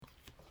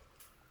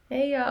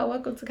Hey y'all,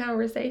 welcome to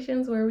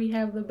Conversations where we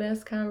have the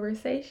best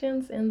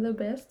conversations and the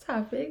best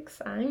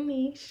topics. I'm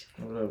Niche.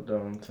 What up,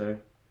 Dante?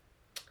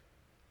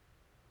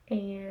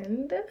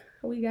 And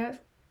we got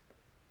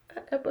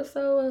an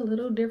episode a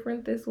little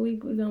different this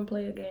week. We're gonna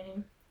play a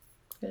game.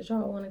 Because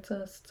y'all wanted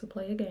us to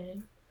play a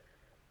game.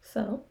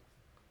 So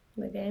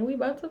the game we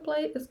about to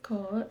play is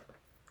called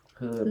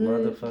Hood Hood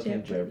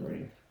motherfucking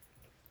Jeopardy.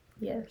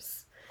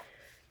 Yes.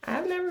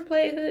 I've never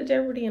played Hood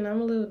Jeopardy and I'm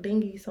a little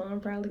dingy, so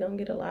I'm probably gonna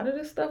get a lot of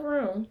this stuff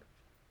wrong.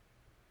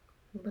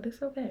 But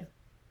it's okay.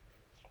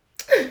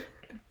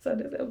 So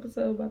this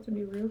episode about to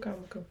be real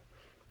comical.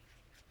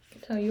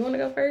 So you wanna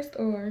go first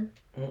or?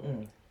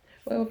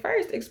 Well,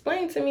 first,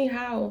 explain to me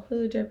how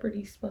Hood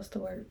Jeopardy's supposed to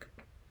work.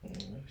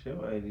 It's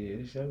your idea.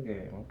 It's your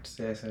game. I'm just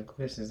asking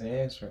questions and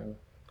answering.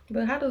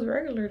 But how does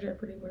regular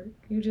Jeopardy work?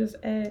 You just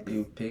ask.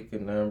 You pick a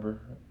number.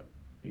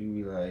 You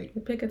be like.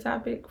 You pick a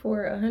topic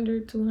for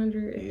 100,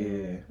 200,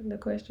 Yeah. and the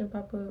question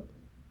pop up.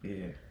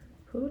 Yeah.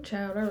 Who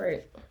child? All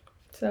right.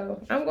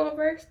 So I'm going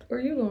first, or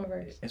you going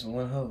first? It's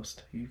one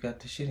host. You got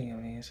the shit in your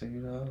hand, so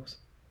you the host.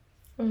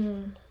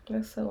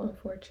 That's so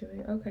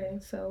unfortunate. Okay,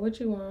 so what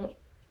you want?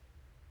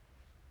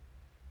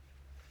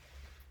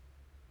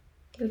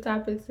 The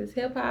topics is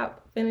hip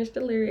hop, finish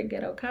the lyric,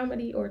 ghetto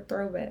comedy, or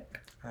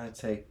throwback. I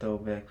take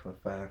throwback for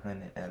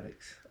 500,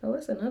 Alex. Oh,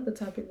 it's another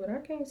topic, but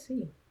I can't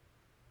see.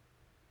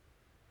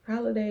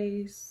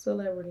 Holidays,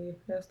 celebrity,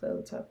 that's the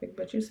other topic.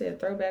 But you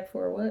said throwback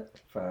for what?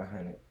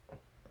 500.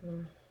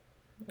 All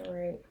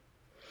right.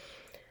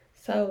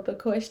 So the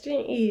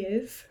question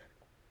is,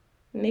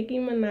 Nicki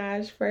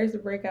Minaj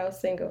first breakout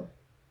single.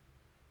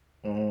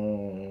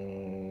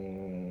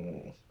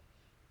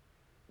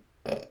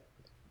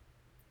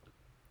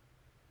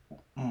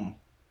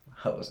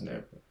 I was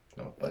never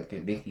no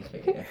fucking Nicki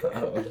fan. I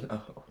don't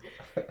know.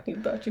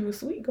 You thought you was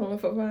sweet going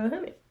for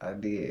 500. I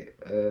did.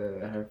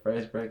 Her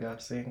first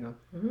breakout single.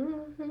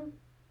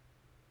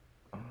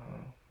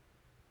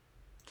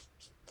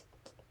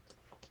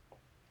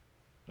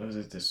 Was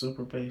it the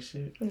super bass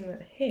shit?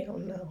 Hell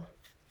no.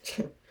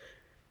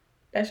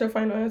 That's your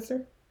final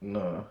answer?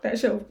 No.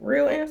 That's your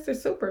real answer?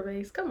 Super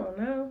bass. Come on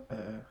now.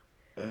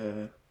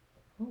 Oh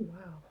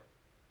wow.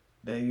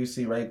 That you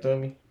see right through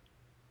me?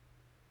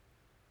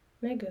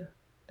 Nigga,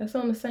 that's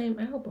on the same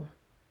album.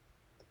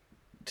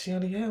 She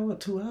only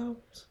had, 2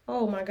 albums?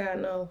 Oh my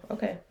God, no.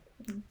 Okay.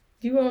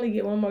 You only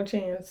get one more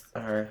chance.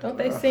 Alright. Don't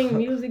they sing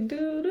music?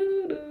 Do,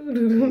 do, do,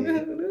 do, do,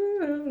 do.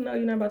 No,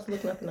 you're not about to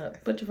look nothing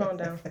up. Put your phone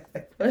down.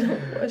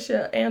 What's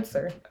your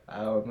answer?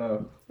 I don't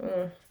know.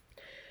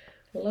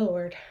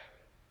 Lord.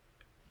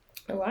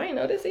 Oh, I ain't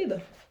know this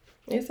either.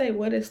 It say,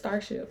 what is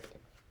Starship?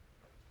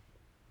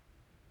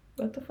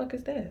 What the fuck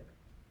is that?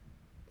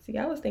 See,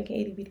 I was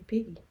thinking Itty Bitty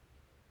Piggy.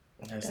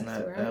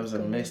 That was a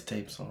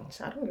mixtape song.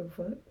 I don't give a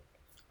fuck.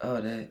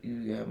 Oh, that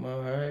you got my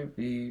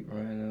heartbeat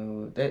running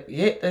over.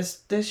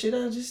 That shit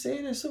I just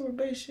said. That super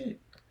bass shit.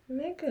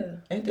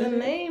 Nigga, the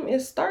name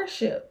is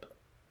Starship.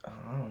 Oh,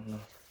 I don't know.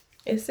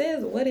 It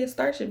says, what is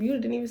Starship? You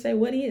didn't even say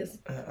what is.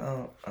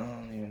 I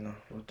don't even know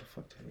what the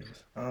fuck that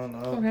is. I don't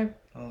know. Okay.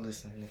 I don't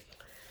listen to Nicki.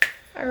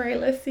 All right,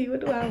 let's see. What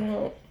do I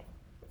want?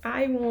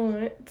 I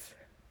want...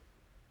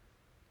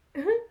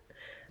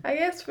 I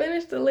guess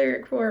finish the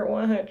lyric for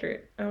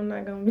 100. I'm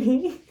not gonna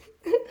be...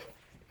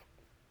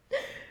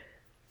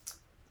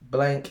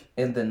 Blank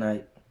in the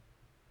night.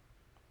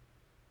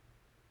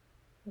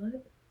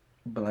 What?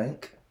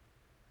 Blank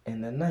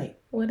in the night.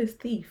 What is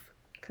thief?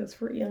 Because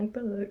for Young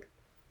Thug.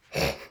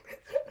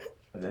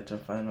 Is that your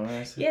final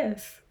answer?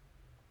 Yes.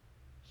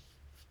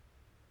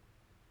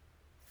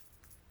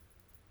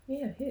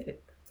 Yeah, hit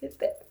it. Hit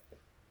that.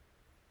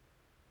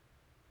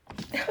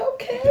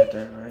 Okay. You got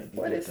that right.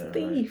 What is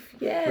thief?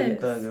 Right. Yes. Free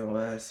Thug and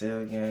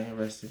YSL gang.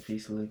 Rest in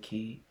peace, Lil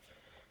Kid.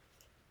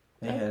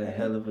 They had a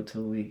hell of a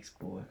 2 weeks,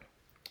 boy.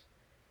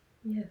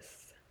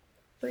 Yes.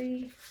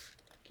 Free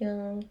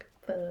Young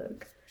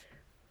Thug.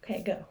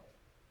 Okay, go.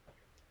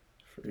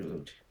 Free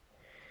Lucci.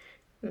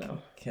 No.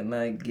 Can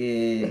I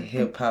get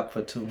hip hop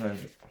for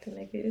 200? The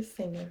nigga is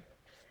singing.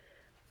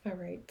 All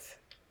right.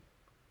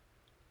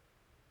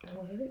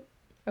 What?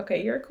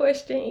 Okay, your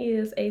question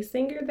is a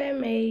singer that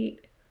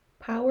made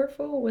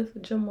Powerful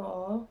with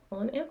Jamal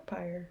on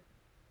Empire.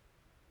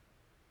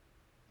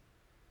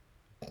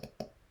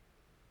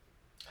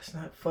 That's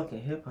not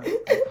fucking hip hop.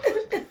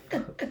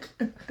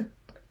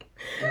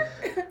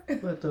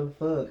 What the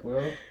fuck,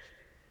 bro?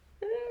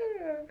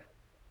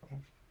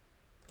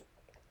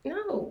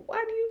 No,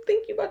 why do you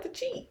think you about to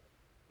cheat?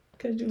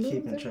 Cause you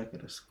keeping track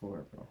of the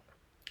score, bro.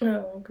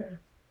 Oh, okay.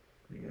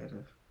 You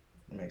gotta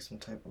make some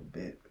type of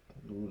bet.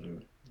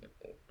 Loser,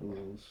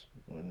 lose,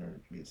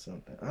 winner, get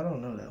something. I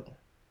don't know that one.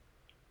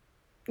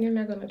 You're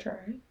not gonna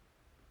try.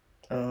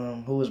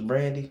 Who was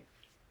Brandy?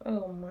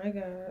 Oh my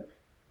God.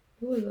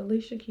 Who was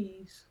Alicia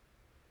Keys?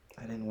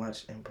 I didn't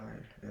watch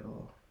Empire at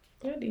all.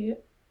 I did.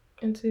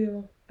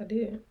 Until I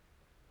did.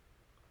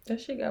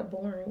 That shit got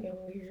boring and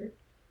weird.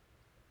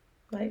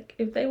 Like,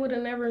 if they would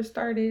have never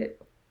started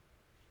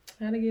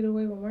How to Get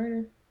Away with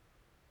Murder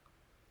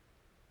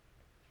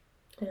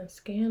and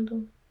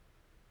Scandal,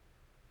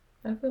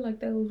 I feel like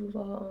those was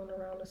all on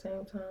around the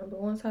same time. But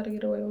once How to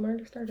Get Away with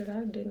Murder started,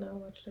 I did not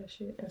watch that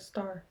shit. And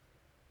Star.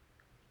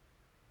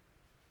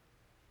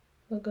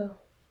 But go.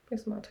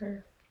 It's my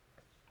turn.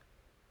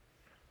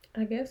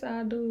 I guess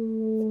I'll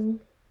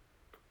do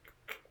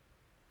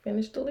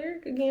Finish the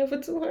Lyric again for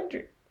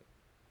 200.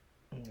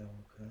 Okay.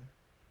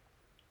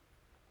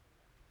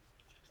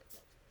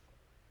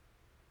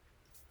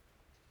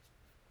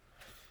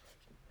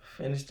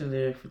 Finish the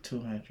lyric for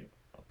 200.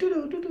 Okay,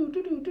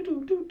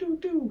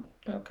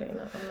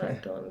 no, I'm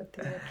not doing the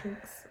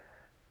theatrics.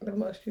 The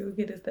most you would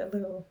get is that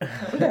little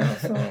countdown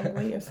song,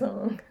 waiting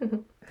song.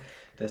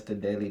 That's the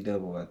Daily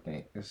Double, I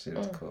think. This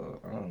shit's called.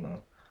 I don't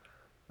know.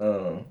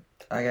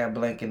 I got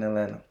blank in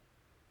Atlanta.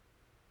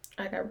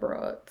 I got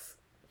Broads.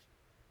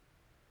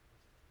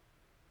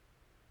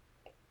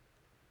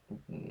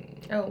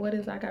 Oh, what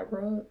is I Got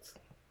Broads?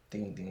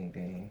 Ding, ding,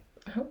 ding.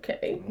 Okay.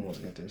 I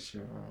almost got that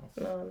shit wrong.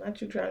 No, not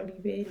you trying to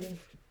be Betty.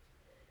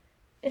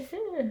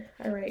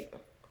 All right.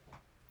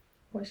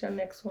 What's your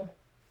next one?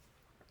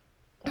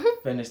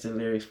 Finish the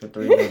lyrics for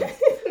 300.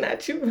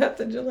 Not you about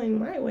to join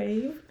my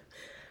wave.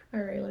 All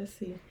right, let's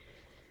see.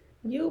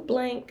 You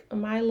blank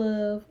my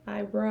love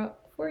I brought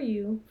for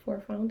you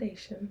for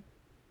foundation.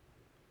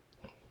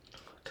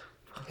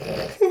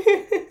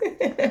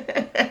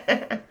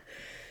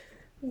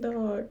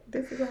 Dog,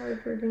 this is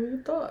harder than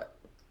you thought.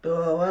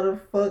 Dog, why the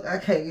fuck I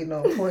can't get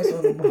no points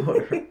on the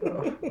board,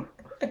 bro?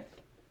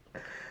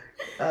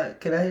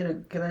 Can I hear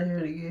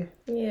it again?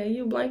 Yeah,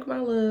 you blank my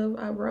love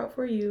I brought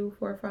for you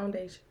for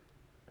foundation.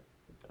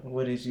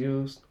 What is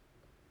used?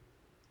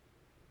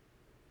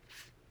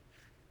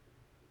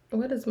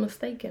 What is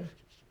mistaken?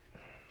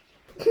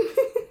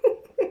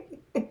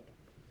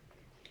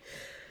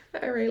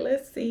 All right,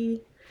 let's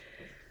see.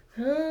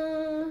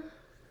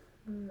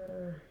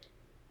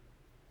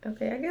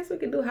 Okay, I guess we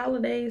could do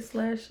holidays /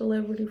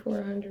 celebrity for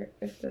 100.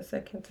 It's the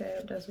second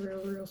tab. That's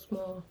real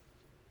small.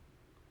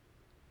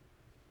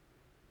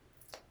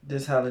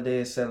 This holiday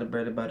is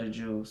celebrated by the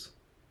Jews.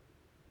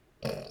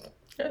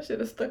 I should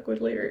have stuck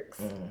with lyrics.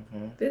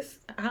 Mm-hmm. This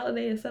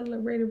holiday is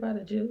celebrated by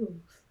the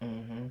Jews.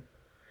 Mm-hmm.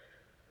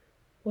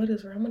 What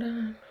is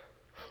Ramadan?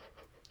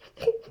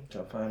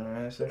 Your final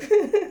answer?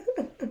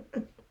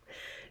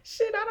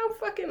 Shit, I don't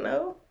fucking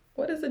know.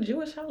 What is a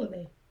Jewish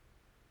holiday?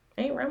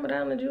 Ain't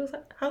Ramadan a Jewish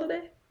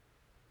holiday?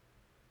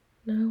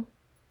 No.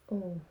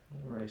 Oh.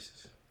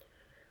 Racist.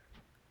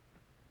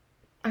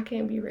 I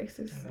can't be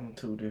racist. Them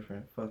two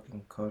different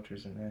fucking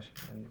cultures and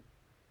nationalities.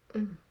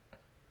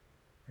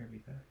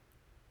 Everything.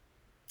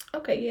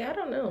 Okay, yeah, I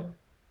don't know.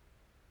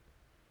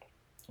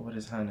 What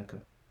is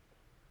Hanukkah?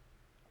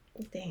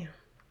 Damn.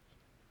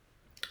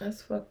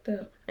 That's fucked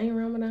up. Ain't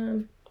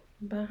Ramadan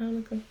by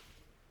Hanukkah?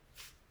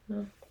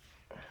 No.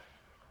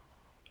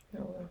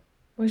 No.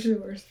 What's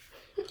yours?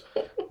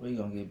 We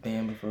gonna get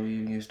banned before we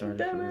even get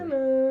started.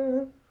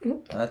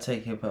 I'll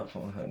take hip hop for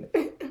 100.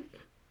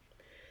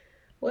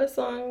 What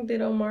song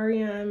did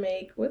Omarion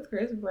make with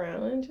Chris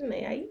Brown and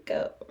Janae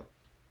Aiko?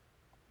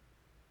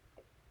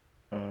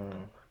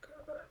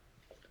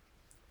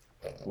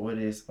 What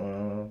is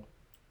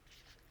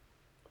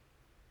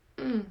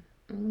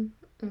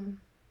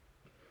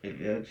If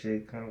your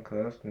chick come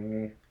close to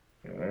me,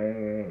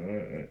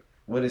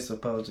 what is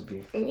supposed to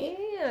be?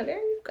 Yeah, there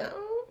you go.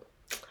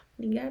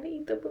 You gotta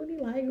eat the booty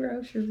like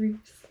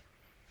groceries.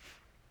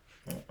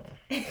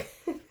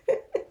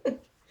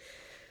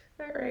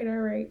 All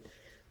right.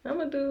 I'm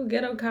gonna do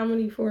ghetto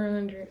comedy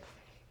 400.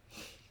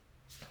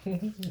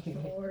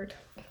 Lord.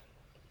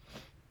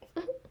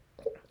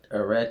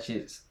 A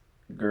ratchet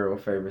girl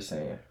favorite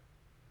saying.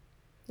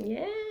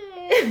 Yeah.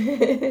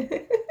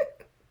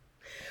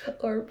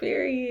 Or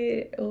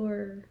period.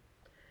 Or.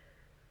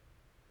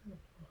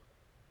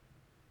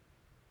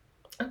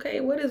 Okay,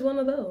 what is one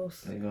of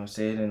those? They're gonna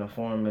say it in the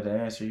form of the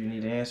answer you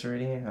need to answer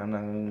it in. I'm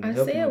not gonna I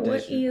help you said with that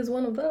what shit. is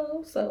one of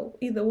those. So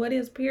either what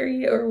is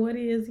period or what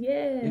is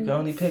yes. You can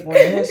only pick one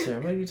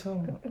answer. What are you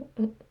talking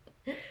about?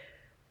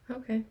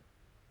 Okay.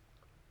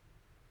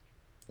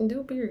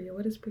 Do period.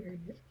 What is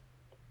period?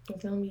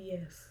 It's gonna be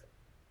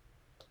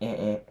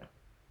yes.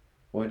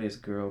 What is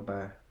girl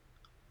by?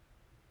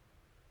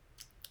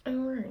 All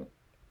right.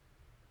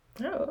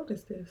 How old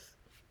is this?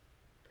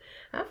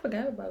 I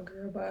forgot about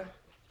Girl By.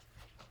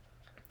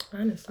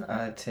 Honestly.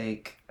 I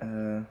take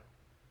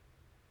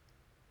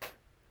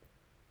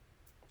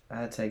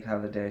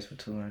Holidays for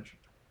 200.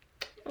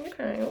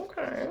 Okay.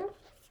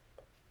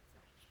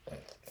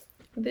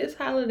 This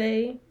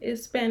holiday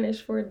is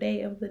Spanish for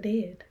Day of the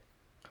Dead.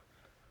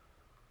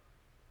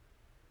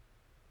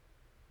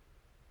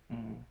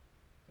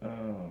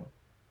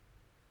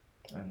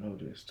 I know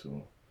this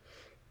too.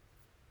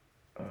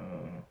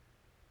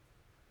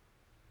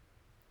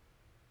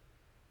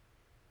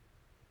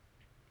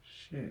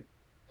 Shit.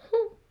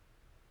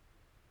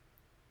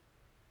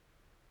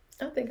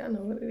 I think I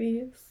know what it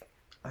is.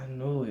 I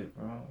knew it,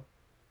 bro.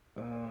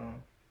 I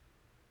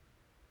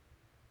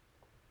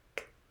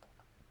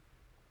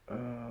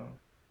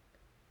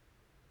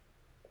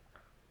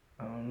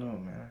don't know,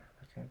 man.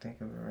 I can't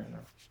think of it right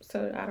now.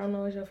 So I don't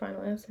know is your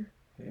final answer?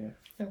 Yeah.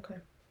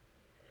 Okay.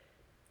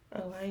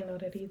 Oh, I ain't know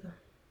that either.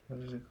 What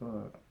is it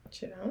called?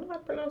 Shit, I don't know how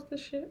to pronounce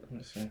this shit.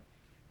 Let's see.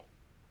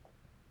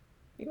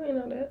 You ain't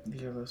know that.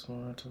 Yeah, that's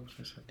one I told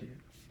you. I did.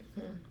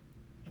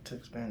 I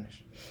took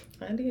Spanish.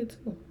 I did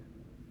too.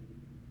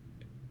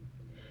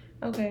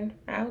 Okay,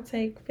 I'll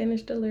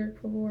finish the lyric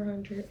for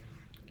 400.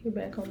 Get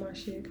back on my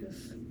shit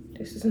because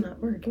this is not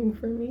working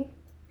for me.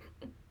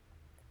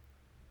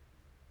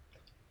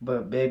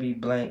 But baby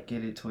blank,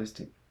 get it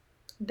twisted.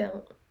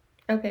 Don't.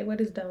 Okay, what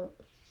is don't?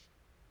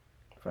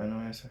 Final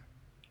answer.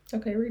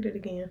 Okay, read it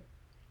again.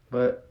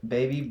 But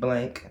baby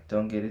blank,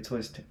 don't get it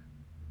twisted.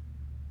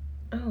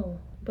 Oh,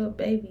 but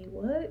baby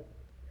what?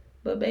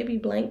 But baby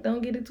blank,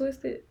 don't get it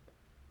twisted.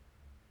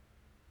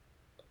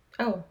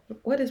 Oh,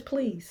 what is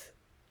please?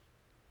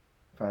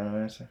 Final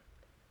answer.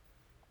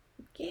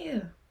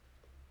 Yeah.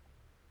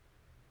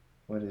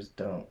 What is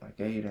don't? I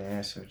gave you the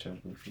answer with your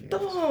goofy ass.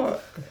 Dog.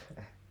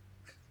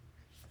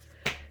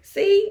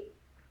 See?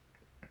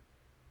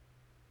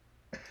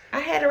 I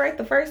had it right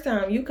the first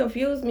time. You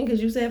confused me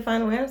because you said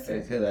final answer.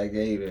 Because I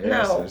gave you the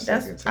No, answer.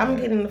 that's I'm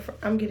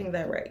getting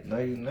that right. No,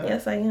 you're not.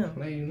 Yes, I am.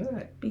 No, you're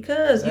not.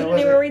 Because you didn't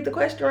even read the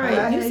question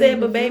right. You said,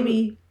 but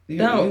baby,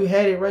 don't. You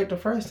had it right the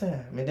first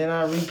time, and then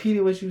I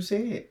repeated what you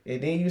said,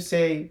 and then you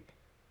say,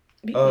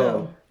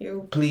 no,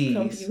 you please.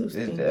 Confused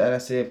me. And I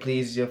said,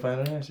 please is your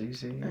final answer. You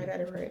said, yeah. I got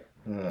it right.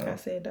 No. I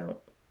said don't.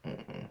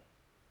 Mm-mm.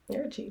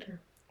 You're a cheater.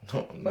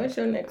 No. What's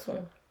your next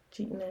one?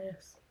 Cheating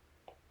ass.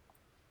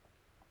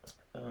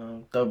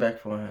 Throwback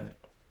 400.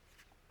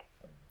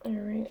 All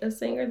right. A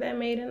singer that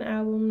made an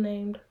album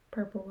named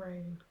Purple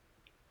Rain.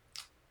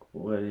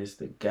 What is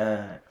the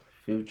God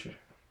Future?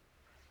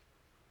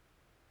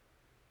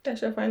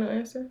 That's your final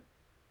answer?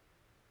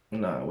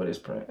 Nah, what is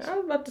Prince? I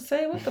was about to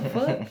say, what the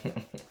fuck?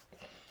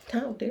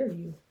 How dare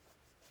you?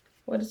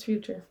 What is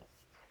Future?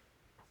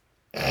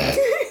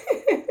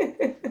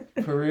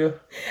 For real?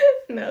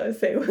 No, it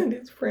say what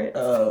is Prince.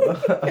 Oh.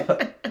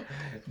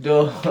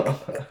 Duh.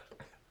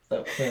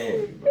 Stop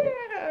playing with me, bro.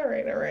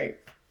 All right.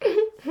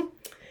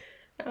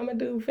 I'm going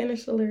to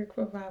finish the lyric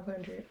for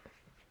 500.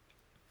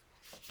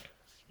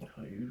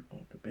 Oh, you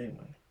want the big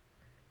money.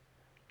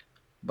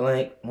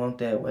 Blank want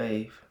that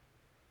wave.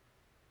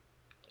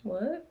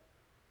 What?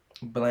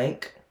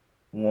 Blank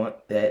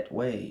want that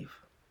wave.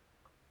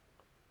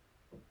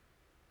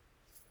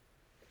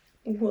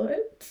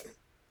 What?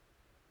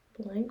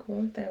 Blank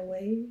want that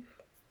wave?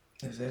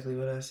 Exactly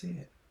what I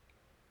said.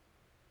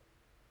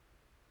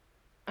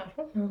 I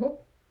don't know.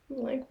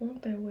 Blank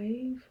want that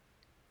wave?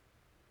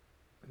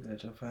 Is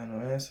that your final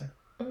answer?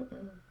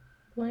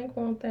 Blank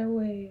want that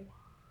wave.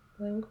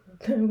 Blank want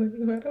that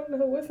wave. I don't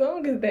know. What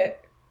song is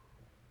that?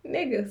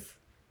 Niggas.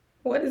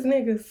 What is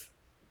niggas?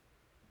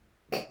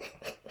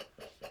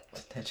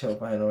 Is that your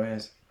final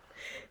answer?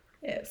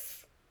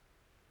 Yes.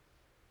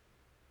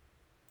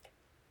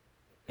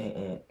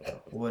 And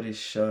what is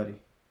shorty?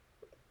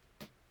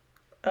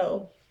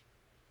 Oh.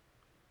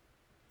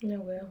 No,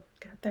 well,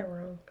 got that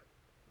wrong.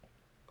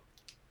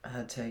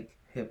 I take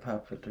hip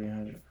hop for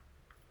 300.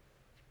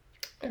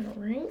 All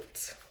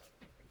right.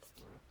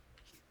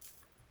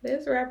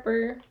 This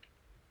rapper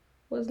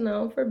was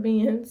known for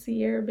being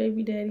Sierra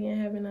baby daddy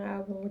and having an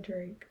album with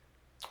Drake.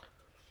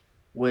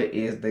 What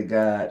is the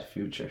God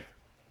Future?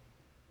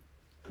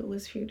 Who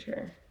is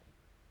Future?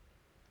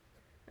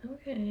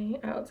 Okay,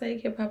 I'll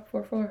take hip hop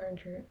for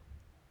 400.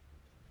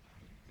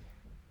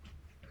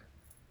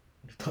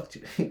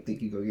 You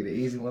think you gonna get an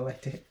easy one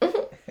like that?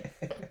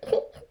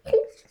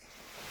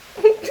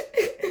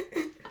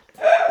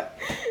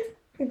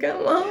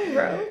 Come on,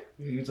 bro.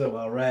 You talking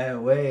about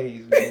riding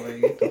waves,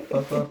 boy. Get the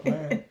fuck off,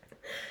 man.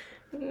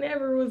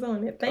 Never was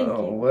on it. Thank you.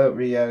 What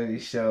reality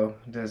show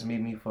does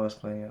Mimi Frost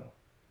play on?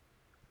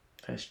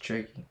 That's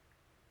tricky.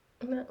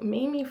 No,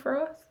 Mimi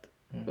Frost?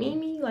 Mm-hmm.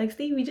 Mimi? Like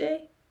Stevie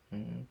J?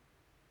 Mm-hmm.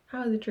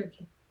 How is it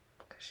tricky?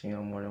 Because she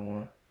on more than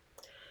one.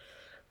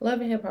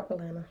 Love and Hip Hop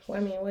Atlanta.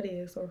 Well, I mean, what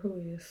is or who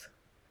is?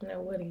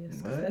 No, what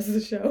is? What? That's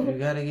the show. You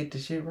gotta get the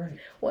shit right.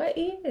 What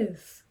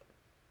is?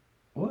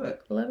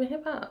 What? Love and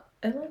Hip Hop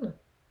Atlanta.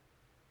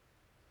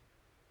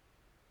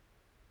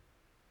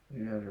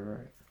 You got it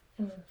right.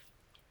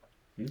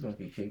 You're gonna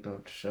get kicked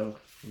off the show.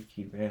 You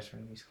keep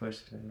answering these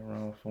questions in the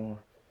wrong form.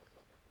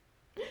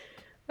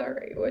 All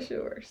right, what's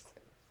yours?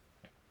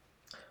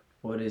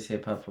 What is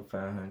hip hop for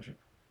 500?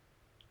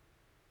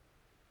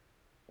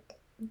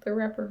 The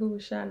rapper who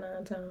was shot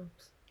 9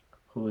 times.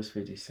 Who is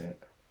 50 Cent?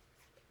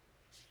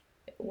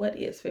 What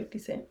is 50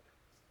 Cent?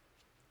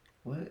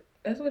 What?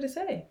 That's what it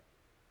say.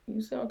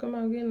 You still come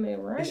out getting it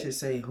right. It should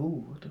say who.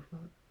 What the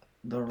fuck?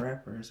 The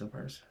rapper is a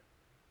person,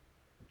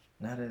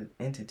 not an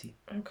entity.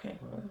 Okay.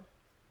 Well,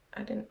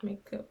 I didn't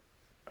make up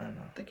I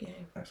know. the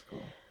game. That's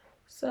cool.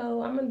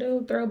 So I'm gonna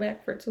do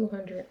throwback for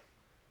 200.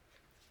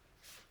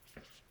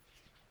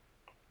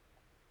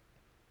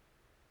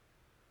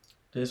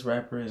 This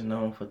rapper is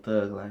known for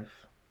thug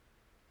life.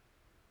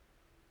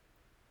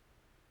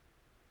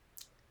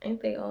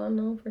 Ain't they all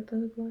known for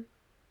thug life?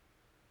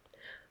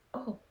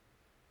 Oh,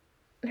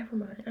 never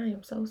mind. I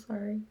am so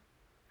sorry.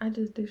 I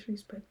just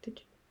disrespected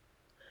you.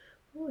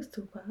 Who is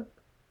Tupac?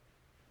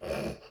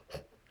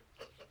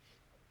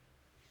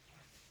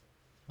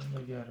 You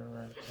got it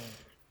right there.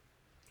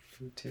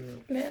 You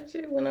terrible. That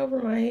shit went over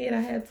my head.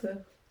 I had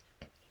to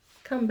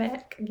come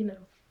back, You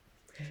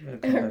better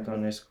come back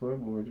on that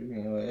scoreboard. You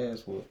ain't gonna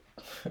ass whoop.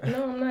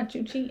 No, I'm not.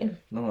 You cheating.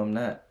 No, I'm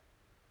not.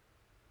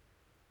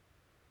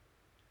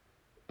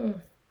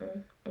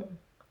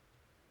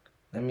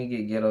 Let me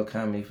get ghetto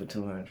comedy for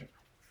 200.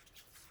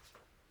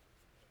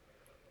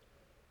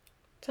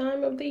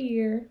 Time of the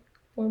year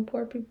when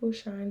poor people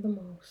shine the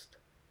most.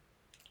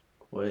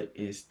 What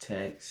is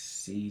tax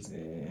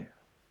season?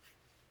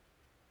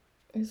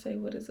 And say,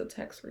 what is a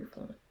tax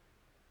refund?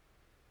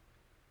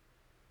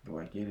 Do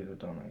I get it or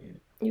don't I get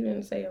it? You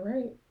didn't say it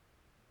right.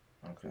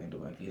 Okay,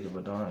 do I get it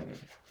or don't I get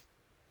it?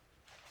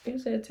 You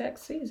said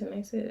tax season.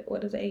 They said,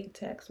 what is a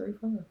tax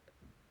refund?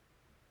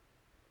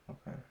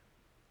 Okay.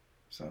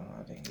 So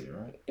I didn't get it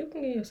right. You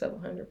can give yourself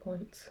 100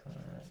 points.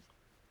 Alright.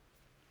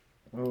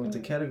 What was the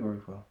category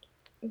for?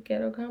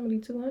 Ghetto comedy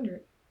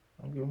 200.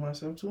 I'm giving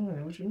myself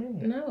 200. What you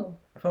mean? No.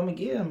 If I'm gonna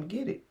get it, I'm gonna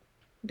get it.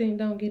 Then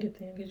don't get it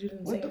then, because you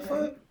didn't say it right. What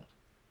the fuck?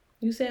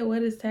 You said,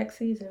 what is tax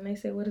season? They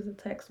said, what is a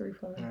tax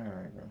refund?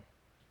 Alright, bro.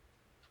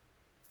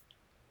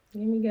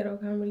 Give me ghetto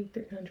comedy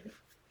 300.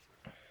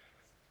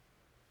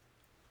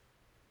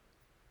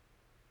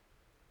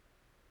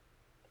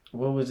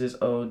 What was this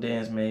old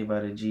dance made by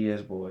the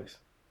GS Boys?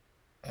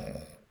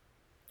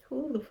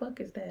 Who the fuck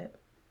is that?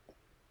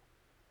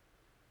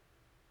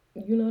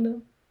 You know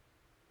them?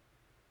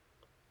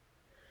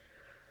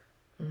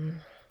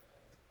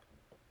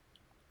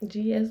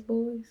 GS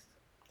Boys?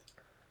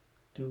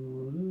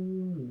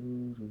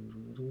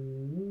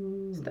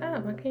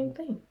 Stop, I can't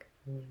think.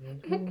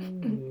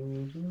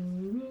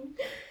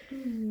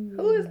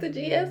 Who is the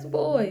GS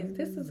Boys?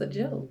 This is a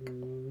joke.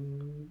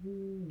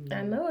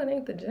 I know it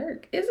ain't the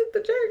jerk. Is it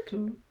the jerk?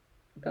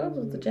 Those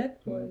was the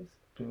Jack Boys.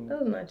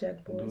 Those not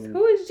Jack Boys.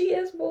 Who is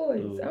GS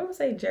Boys? I'm gonna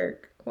say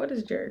jerk. What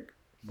is jerk?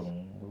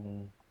 Boom,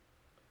 boom.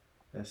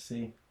 Let's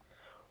see.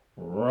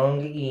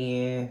 Wrong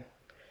again.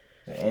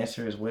 The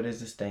answer is, what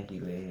is a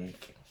stanky leg?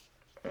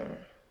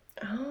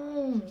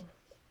 Oh.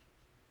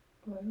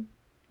 Well,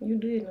 you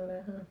did know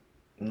that, huh?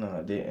 No,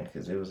 I didn't,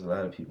 because there was a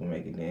lot of people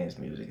making dance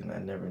music, and I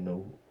never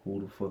knew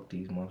who the fuck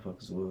these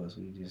motherfuckers was.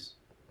 We just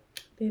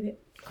did it.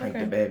 Crank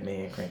the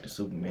Batman, crank the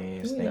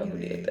Superman, stanky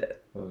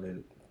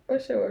leg.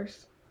 What's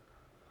yours?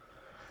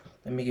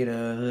 Let me get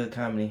a hood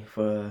comedy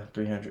for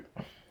 300.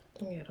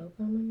 Ghetto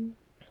comedy?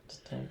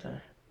 Same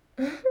time.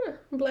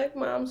 Black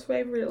mom's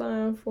favorite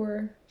line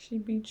for she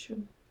beat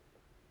you.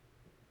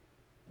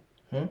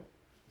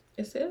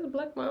 It says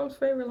black mom's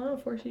favorite line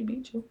for she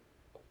beat you.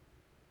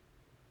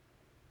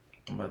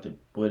 I'm about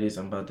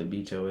to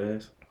beat your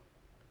ass?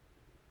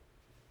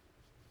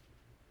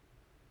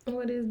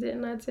 What is,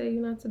 didn't I tell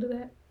you not to do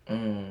that?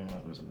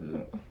 That was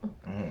good.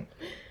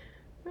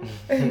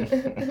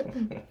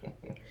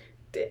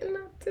 Didn't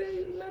I tell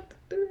you not to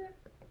do that?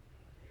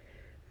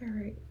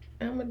 Alright,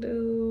 I'm gonna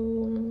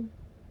do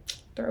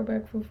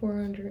throwback for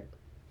 400.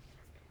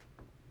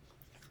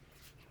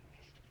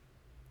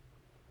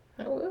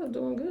 I was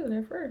doing good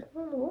at first. I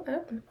don't know what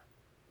happened.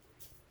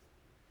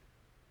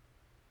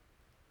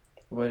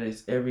 What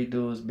is every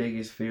dude's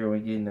biggest fear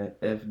when getting an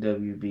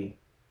FWB?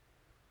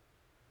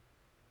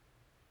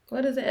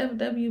 What is an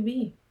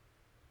FWB?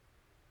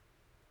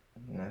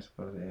 You're not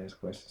supposed to ask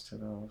questions to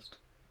the host.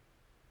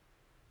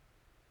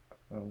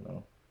 I don't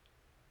know.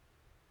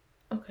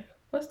 Okay,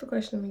 what's the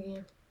question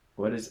again?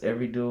 What is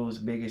every dude's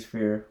biggest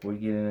fear when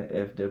getting an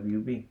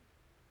FWB?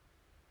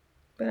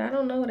 But I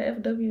don't know what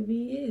an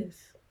FWB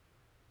is.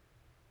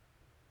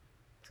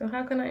 So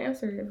how can I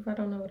answer it if I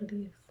don't know what it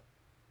is?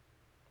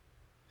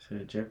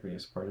 Said Jeopardy.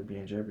 It's part of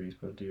being Jeopardy. You're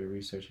supposed to do your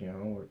research and your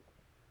homework.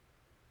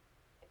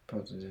 You're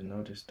supposed to just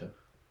know this stuff.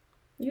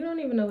 You don't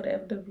even know what an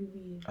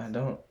FWB is. I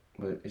don't,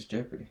 but it's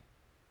Jeopardy.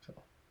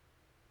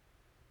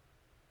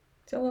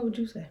 So what would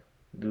you say?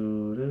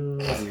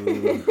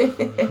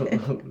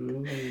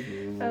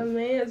 A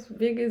man's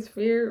biggest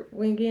fear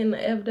when getting the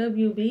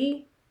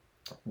FWB?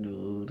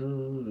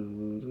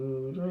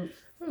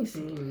 Let me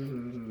see.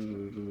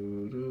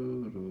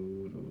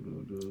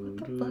 What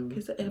the fuck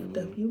is a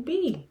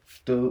FWB?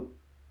 I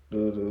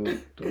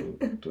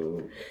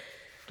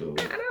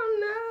don't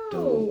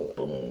know.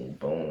 Boom,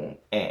 boom.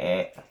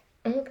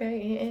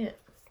 Okay,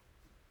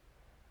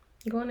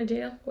 Going to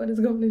jail? What is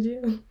going to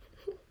jail?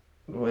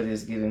 What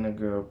is getting a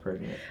girl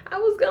pregnant? I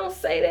was gonna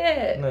say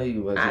that. No,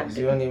 you wasn't, because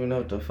you don't even know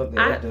what the fuck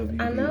FWB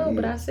I know, is.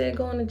 but I said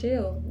going to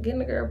jail.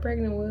 Getting a girl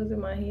pregnant was in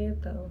my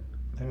head, though.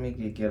 Let me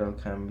get ghetto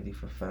comedy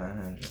for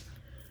 500.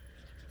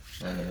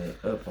 Running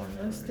it up on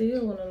that. I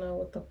still want to know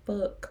what the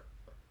fuck.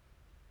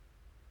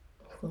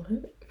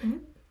 What?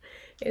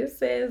 It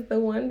says the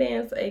one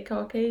dance a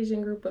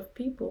Caucasian group of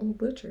people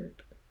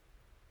butchered.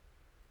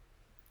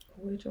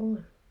 Which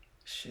one?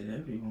 Shit,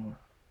 everyone.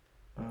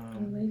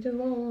 They just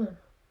want one.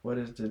 What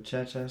is the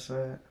cha-cha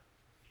side?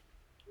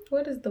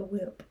 What is the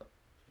whip?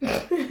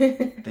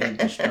 They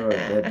destroyed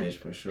that bitch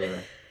for sure.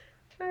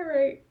 All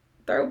right.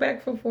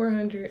 Throwback for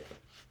 400.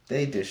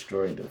 They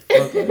destroyed the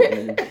fuck out of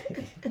that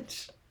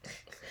bitch.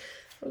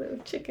 Little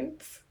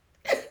chickens.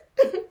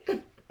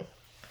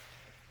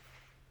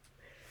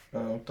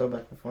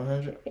 Throwback for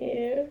 400.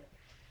 Yeah.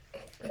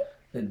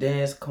 The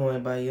dance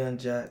coined by Young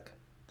Jock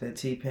that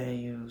T-Pain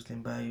used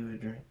and buy you a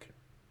drink.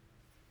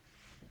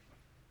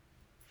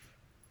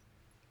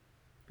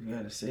 You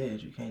gotta say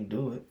it. You can't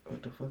do it.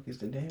 What the fuck is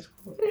the dance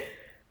called?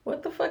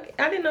 What the fuck?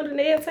 I didn't know the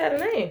dance had a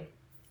name.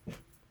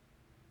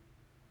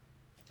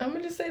 I'm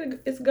gonna just say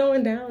it's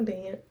going down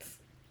dance.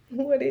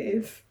 What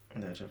is?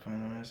 That's your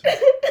final answer?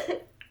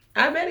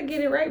 I better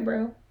get it right,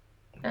 bro.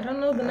 I don't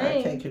know the name.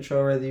 I can't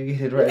control whether you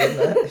get it right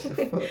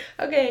or not.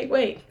 Okay,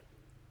 wait.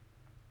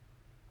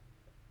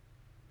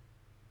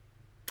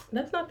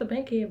 That's not the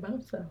Bankhead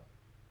Bounce, though.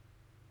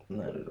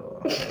 Not at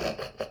all.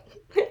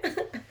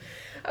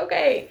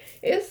 Okay,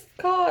 it's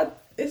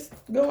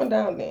going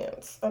down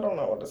dance. I don't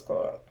know what it's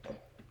called.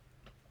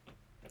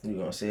 You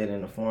gonna say it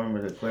in the form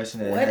of the question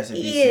that What has to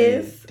be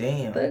is said?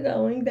 Damn. the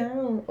going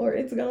down or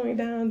it's going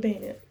down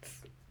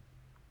dance?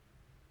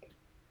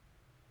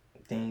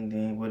 Ding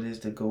ding. What is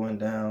the going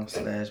down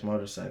 /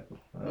 motorcycle?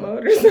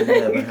 Motorcycle. I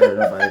never heard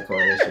nobody call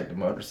that shit the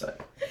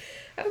motorcycle.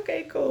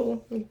 Okay,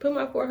 cool. Put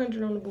my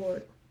 400 on the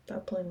board.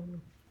 Stop playing with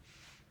me.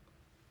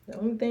 The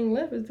only thing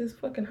left is this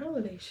fucking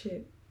holiday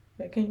shit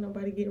that can't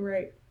nobody get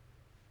right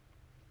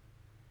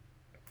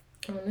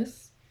on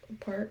this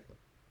part.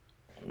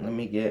 Let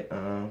me get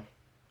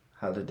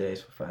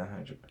holidays for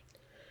 500.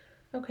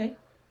 Okay.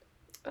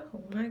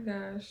 Oh my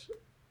gosh.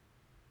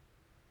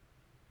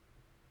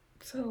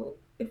 So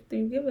if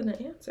you give it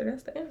an answer,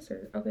 that's the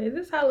answer. Okay,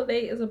 this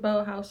holiday is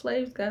about how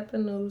slaves got the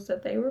news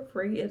that they were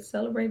free. It's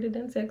celebrated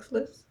in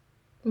Texas,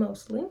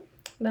 mostly.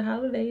 The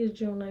holiday is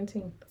June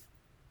 19th.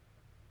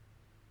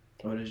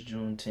 What is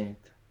Juneteenth?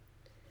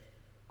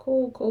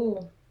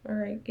 Cool. All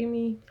right, give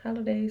me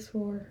holidays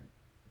for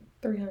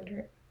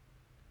 300.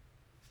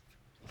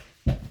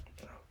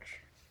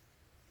 Ouch.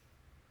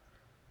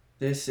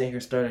 This singer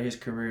started his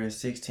career at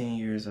 16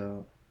 years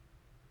old.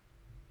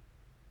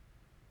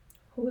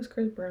 Who is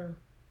Chris Brown?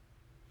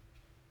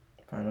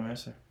 Final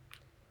answer?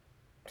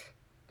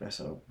 That's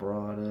a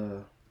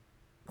broad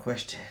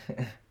question.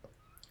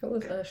 Who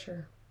was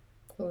Usher?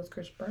 Who was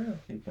Chris Brown?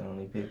 You can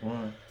only pick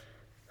one.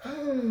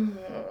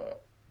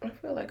 I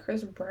feel like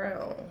Chris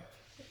Brown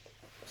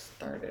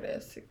started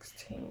at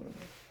 16.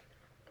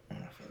 I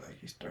feel like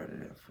he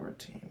started at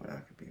 14, but I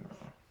could be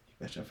wrong.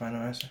 That's your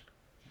final answer?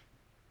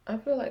 I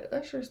feel like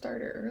Usher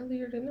started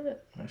earlier than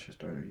that. Usher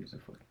started, he was a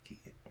fucking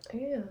kid.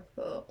 Yeah,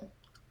 so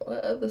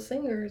what other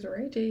singers?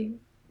 Ray J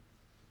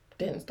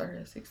didn't start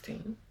at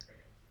 16.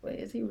 Wait,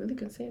 is he really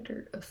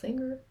considered a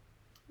singer?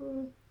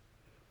 I'm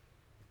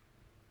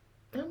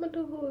gonna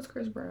do who is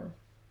Chris Brown.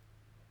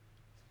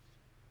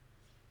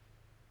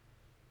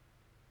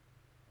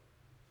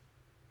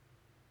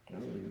 Oh,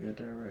 you got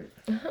that right.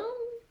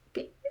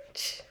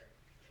 Bitch.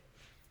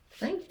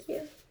 Thank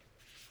you.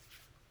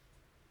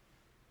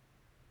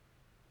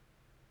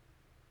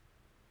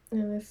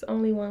 And there's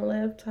only one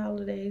left,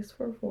 holidays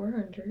for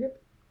 400.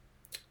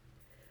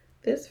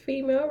 This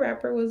female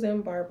rapper was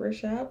in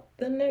Barbershop,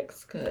 The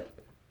Next Cut.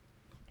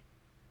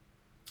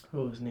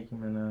 Who is Nicki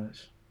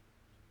Minaj?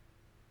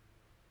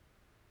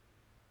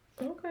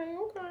 Okay.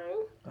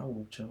 I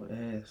whooped your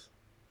ass.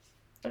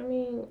 I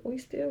mean, we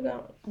still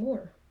got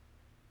more.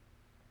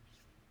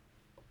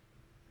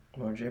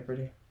 More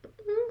Jeopardy?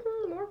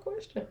 More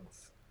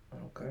questions.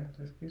 Okay,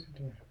 let's get it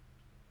then.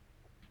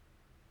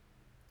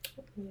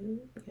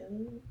 Yeah.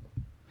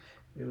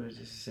 It was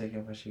just a second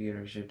if I should get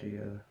her shit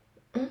together.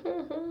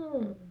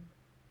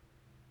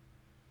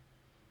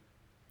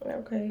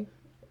 Okay.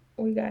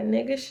 We got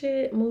nigga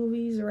shit,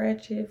 movies,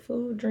 ratchet,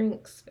 food,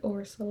 drinks,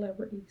 or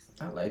celebrities.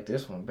 I like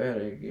this one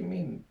better. Give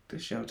me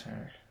this your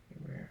turn.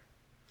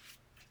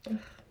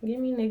 Give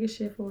me nigga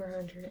shit for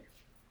 100.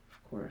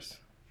 Of course.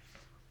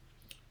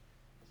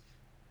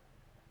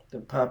 The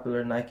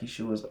popular Nike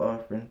shoe is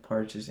offering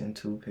purchase in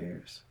 2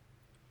 pairs.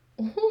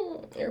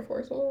 Air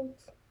Force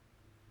Ones.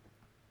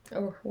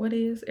 Or what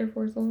is Air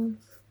Force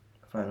Ones?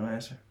 Final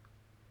answer?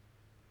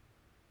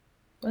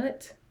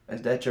 What?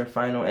 Is that your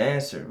final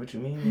answer? What you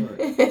mean? What?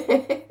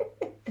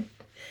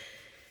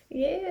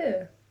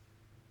 Yeah.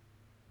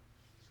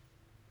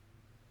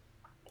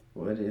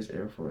 What is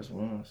Air Force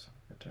Ones?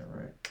 Got that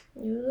right.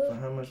 Yep. So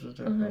how much was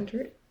that?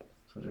 100.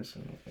 So this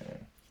one, okay.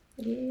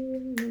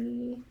 Give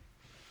me.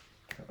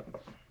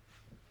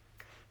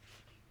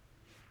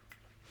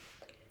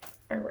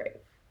 All right.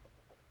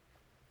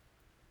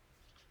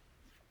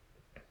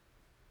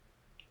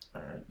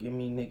 Alright, give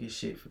me nigga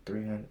shit for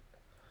 300.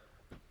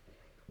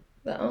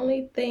 The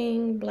only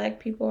thing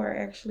black people are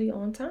actually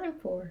on time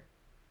for.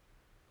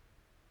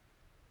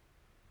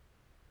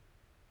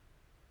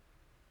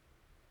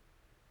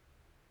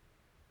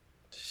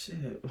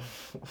 Shit.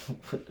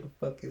 What the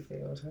fuck is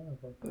they on time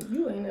for?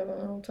 You ain't never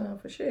on time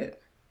for shit.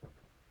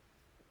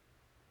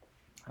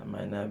 I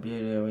might not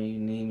be there when you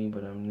need me,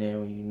 but I'm there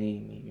when you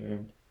need me. You hear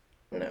me?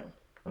 No.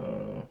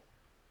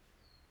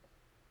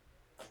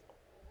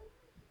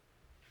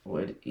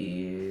 What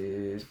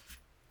is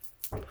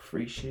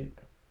free shit?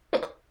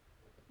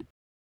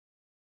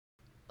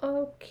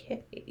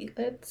 Okay,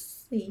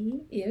 let's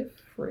see if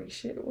free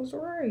shit was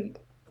right.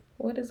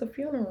 What is a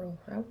funeral?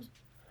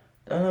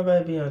 Don't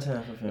nobody be on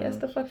time for Yes, funerals.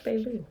 the fuck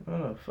they do. I don't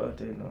know the fuck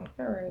they know.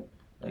 Alright.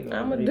 They go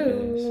I'ma to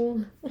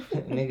do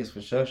replays. Niggas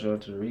for sure show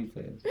up to the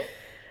replays.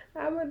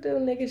 I'ma do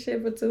nigga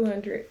shit for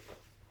 200.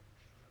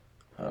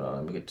 Hold on,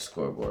 let me get the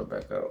scoreboard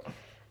back out.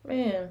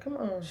 Man, come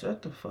on.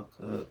 Shut the fuck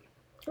up.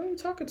 Who are you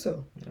talking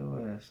to?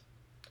 Your ass.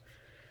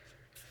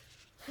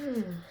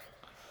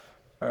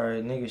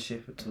 Alright, nigga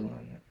shit for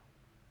 200.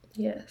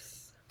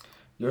 Yes.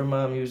 Your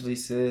mom usually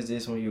says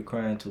this when you're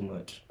crying too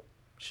much.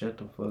 Shut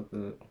the fuck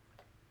up.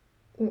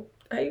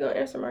 How you gonna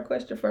answer my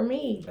question for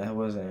me? I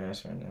wasn't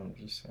answering. I'm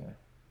just saying.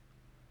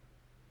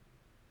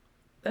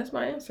 That's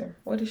my answer.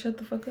 What is shut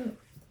the fuck up?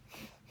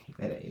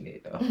 That ain't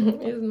it though.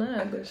 It's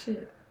not, but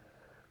shit.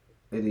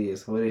 It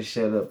is. What is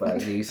shut up? I'll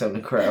give you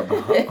something to cry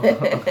about.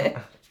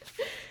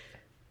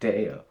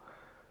 Damn.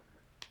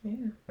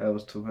 Yeah. That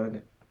was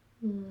 200.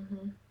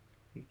 Mm-hmm.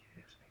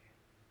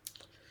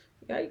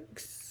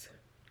 Yikes.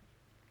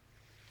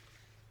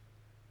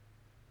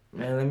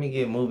 Man, let me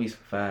get movies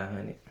for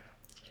 500.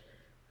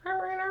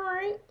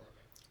 Alright.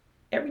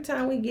 Every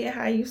time we get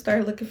high, you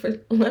start looking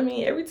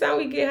every time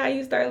we get high,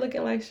 you start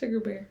looking like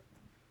Sugar Bear.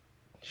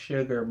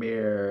 Sugar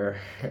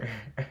Bear.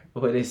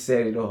 What they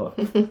set it off.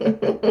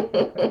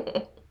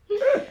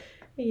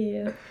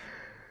 Yeah.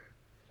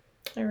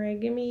 Alright,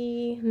 give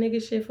me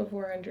nigga shit for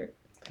 400.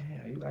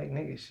 Damn, you like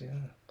nigga shit,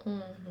 huh?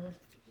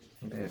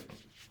 Mm-hmm. Bet.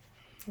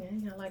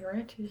 Yeah, I like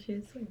ratchet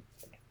shit too.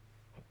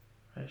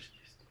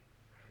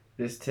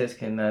 This test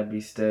cannot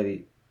be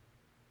studied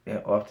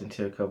and often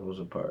tear couples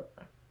apart.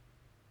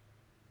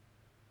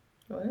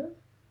 What?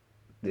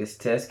 This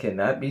test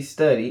cannot be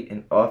studied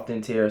and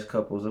often tears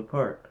couples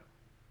apart.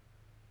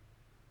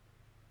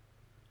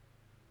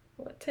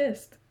 What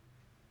test?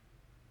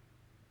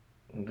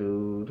 Let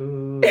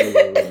me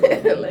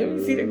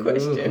see the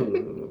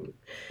question.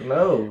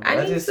 No.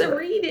 I need to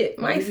read it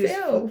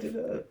myself. You just fucked it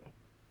up.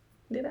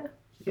 Did I?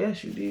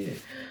 Yes, you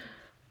did.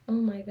 Oh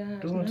my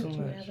gosh. Doing Not too you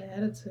much. have an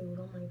attitude.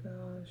 Oh my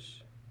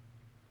gosh.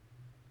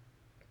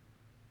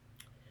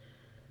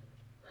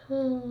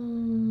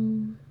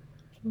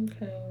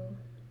 Okay.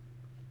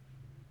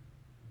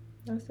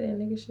 I said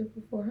nigga shit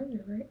for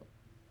 400, right?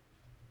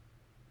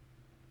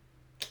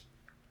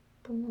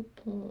 Boom,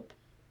 boom.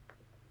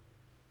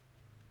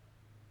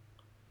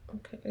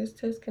 Okay, this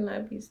test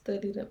cannot be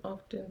studied and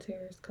often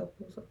tears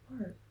couples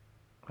apart.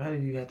 Why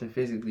do you have to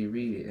physically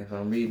read it if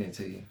I'm reading it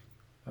to you?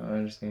 I don't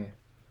understand.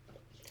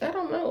 I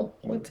don't know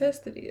what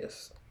test it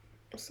is.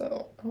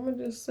 So I'm gonna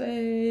just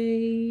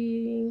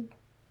say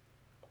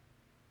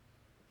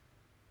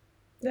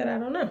that I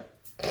don't know.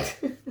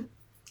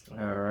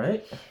 All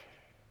right.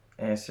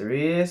 Answer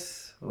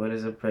is, what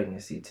is a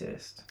pregnancy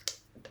test?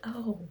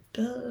 Oh,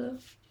 duh.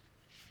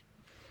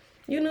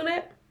 You knew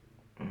that?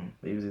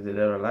 They usually did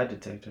that or a lie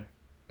detector.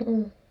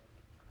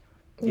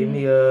 Give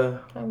me I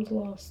was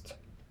lost.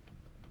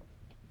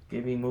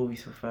 Give me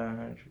movies for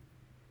 500.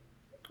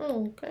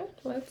 Okay,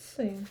 let's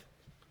see.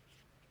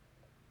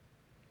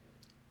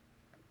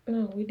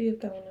 No, we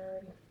did that one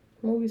already.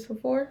 Movies for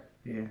 4?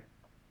 Yeah.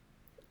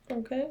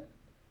 Okay.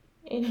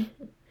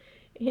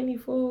 Any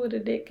fool with a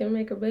dick can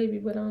make a baby,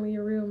 but only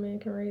a real man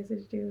can raise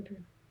his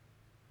children.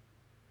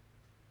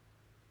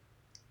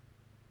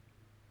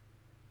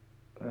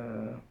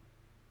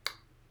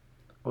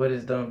 What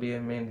is Don't Be a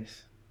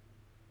Menace?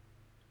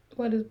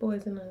 What is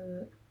Boys in the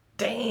Hood?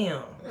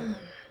 Damn.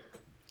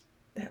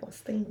 That was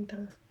steam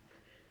time.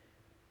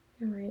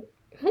 All right.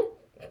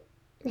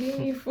 Give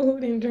me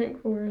food and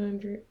drink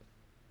 400.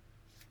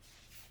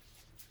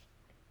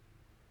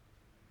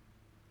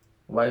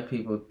 White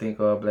people think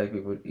all black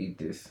people eat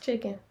this.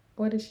 Chicken.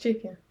 What is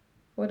chicken?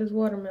 What is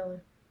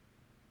watermelon?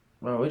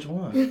 Bro, which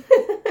one?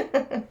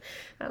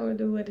 I'm gonna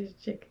do what is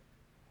chicken.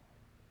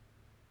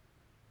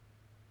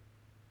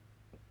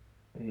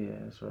 Yeah,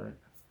 that's right.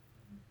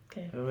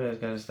 Okay. Everybody's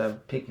gotta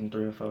stop picking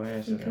 3 or 4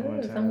 answers at one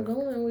Because time. I'm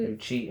going with. You're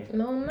cheating.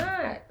 No, I'm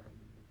not.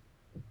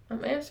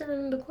 I'm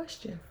answering the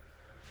question.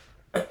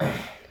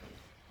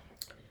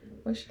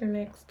 What's your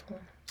next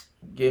one?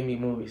 Give me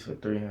movies for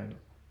 300.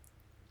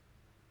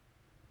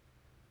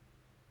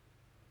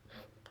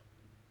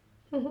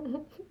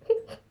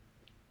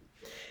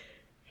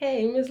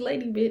 Hey, Miss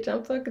Lady Bitch,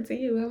 I'm talking to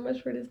you. How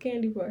much for this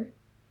candy bar?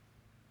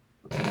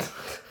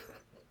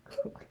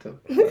 What the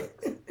fuck?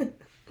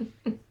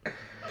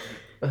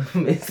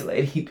 Miss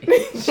Lady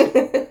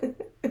Bitch.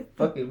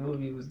 Fucking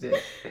movie was that?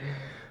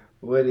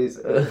 What is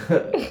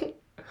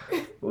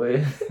what?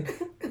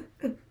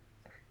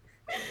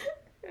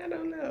 I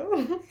don't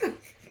know.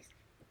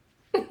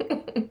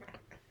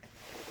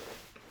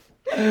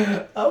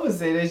 I would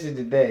say that shit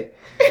today.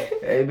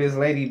 Hey, Miss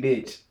Lady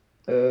Bitch.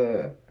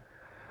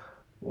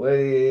 What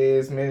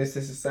is Menace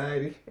to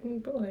Society?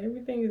 Boy,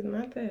 everything is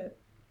not that.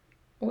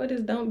 What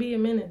is Don't Be a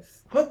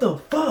Menace? What the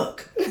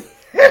fuck?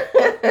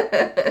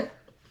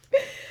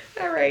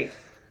 All right.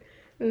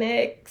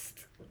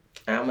 Next.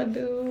 I'ma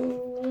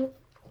do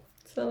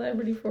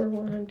Celebrity for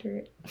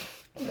 100.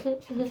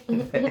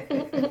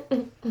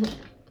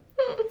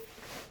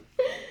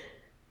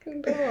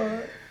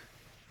 Dog.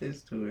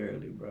 It's too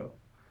early, bro.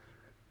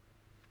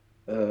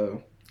 Uh,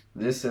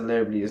 this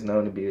celebrity is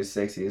known to be the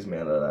sexiest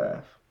man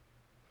alive.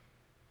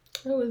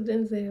 It was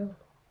Denzel.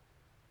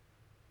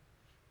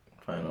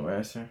 Final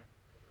answer.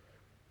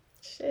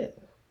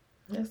 Shit.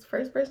 That's the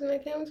first person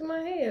that came to my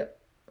head.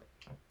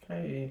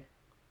 Hey.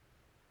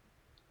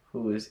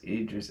 Who is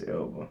Idris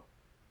Elba?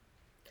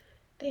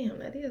 Damn,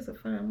 that is a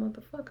fine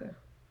motherfucker.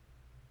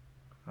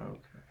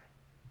 Okay.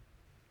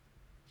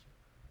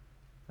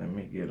 Let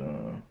me get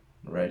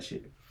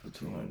Ratchet for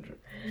 200.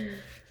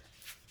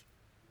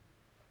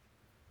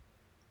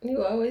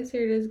 You always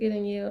hear this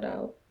getting yelled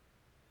out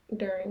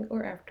during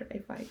or after a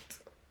fight.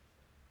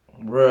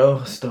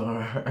 World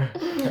Star.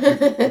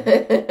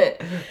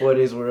 What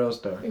is World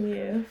Star?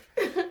 Yeah.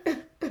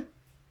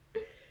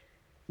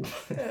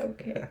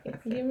 Okay.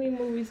 Give me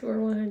movies for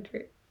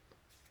 100.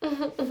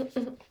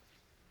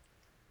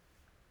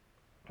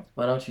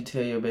 Why don't you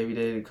tell your baby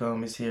daddy to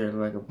comb his hair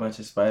like a bunch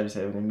of spiders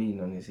having a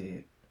meeting on his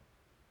head?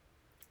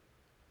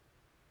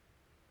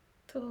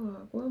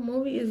 Dog, what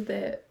movie is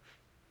that?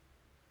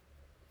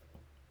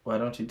 Why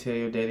don't you tell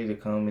your daddy to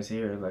comb his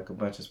hair like a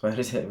bunch of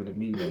spiders having a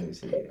meeting on his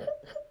head?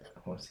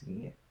 Once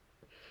again.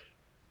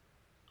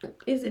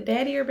 Is it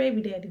daddy or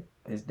baby daddy?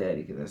 It's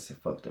daddy because I said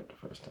fucked up the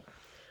first time.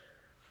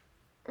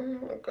 Oh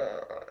my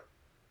god.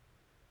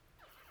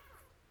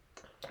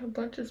 A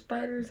bunch of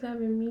spiders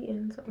having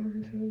meetings on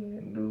his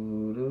head.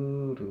 Do,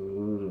 do, do,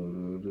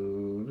 do,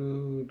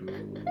 do, do,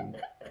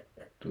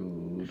 do,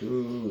 do,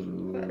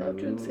 Why don't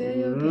you tell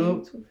your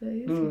daddy to cut his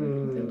hair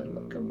because it look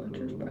like a bunch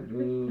of spiders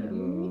having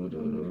meetings on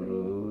his head?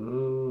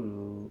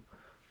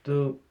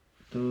 do,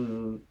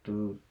 do,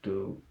 do,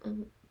 do,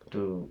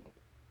 do,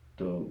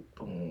 do,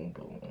 boom,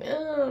 boom.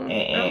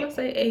 I'm gonna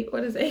say 8.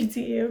 What is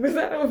ATL? Because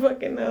I don't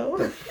fucking know.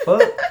 The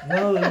fuck?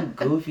 No, you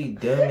goofy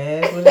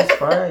dumbass. When is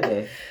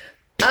Friday?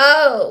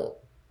 Oh,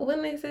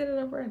 when they said it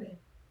on Friday?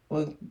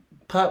 Well,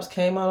 Pops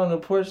came out on the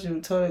porch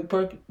and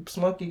told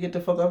Smokey get the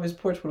fuck off his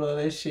porch with all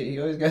that shit. He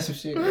always got some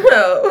shit.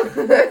 No.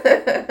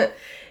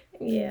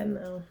 Yeah,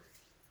 no.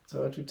 So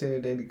why don't you tell your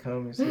daddy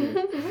come and see?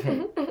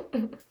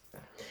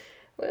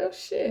 Well,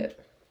 shit.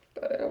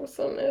 Thought that was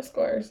something that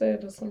Squire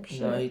said or some shit.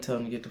 No, he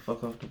told him to get the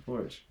fuck off the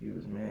porch. He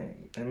was mad.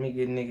 Let me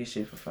get nigga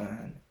shit for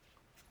 500.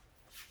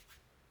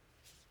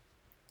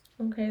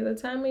 Okay, the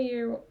time of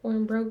year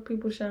when broke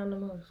people shine the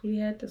most. We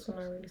had this one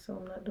already, so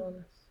I'm not doing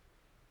this.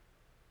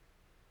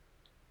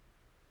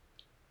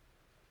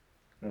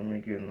 Let me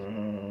get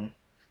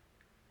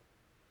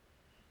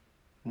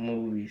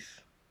movies.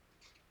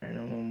 Ain't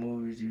no more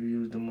movies. You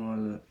used them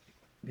all up.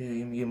 Yeah,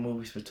 let me get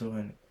movies for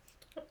 200.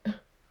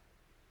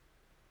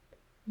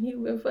 You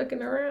been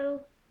fucking around?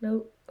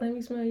 Nope. Let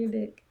me smell your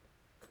dick.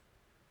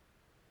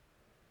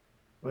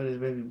 What is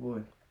baby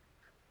boy?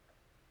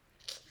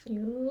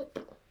 Yup.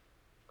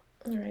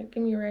 Alright,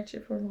 give me a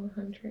ratchet for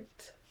 100.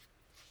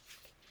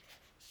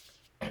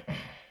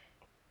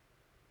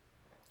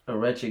 A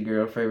ratchet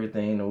girl favorite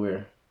thing to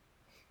wear.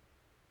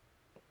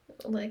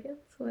 Leggings?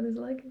 What is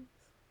leggings?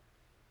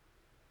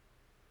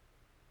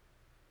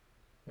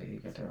 Yeah, you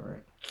got that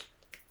right.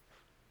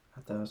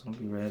 I thought it was gonna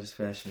be Red as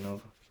Fashion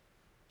Nova.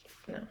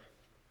 No.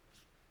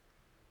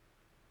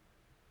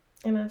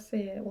 And I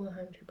said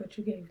 100, but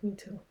you gave me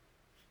 2.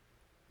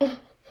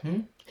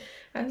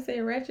 I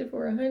said ratchet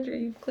for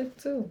 100, you clicked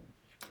 2.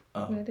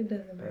 Oh. But it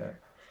doesn't matter.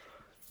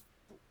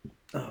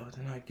 Oh,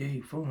 then I gave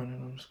you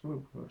 400 on the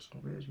scoreboard, so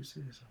I'm glad you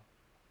said so.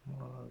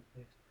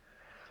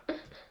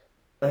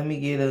 Let me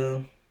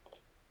get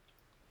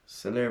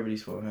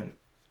celebrities for 100.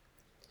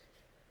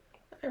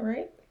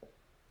 Alright.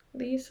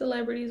 These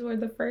celebrities were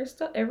the first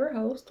to ever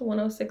host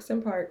 106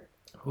 in Park.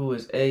 Who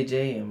is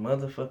AJ and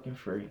motherfucking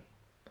Free?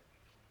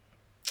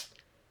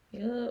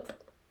 Yup.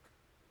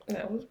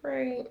 That was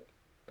right.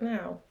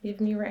 Now,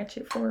 give me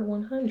ratchet for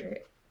 100.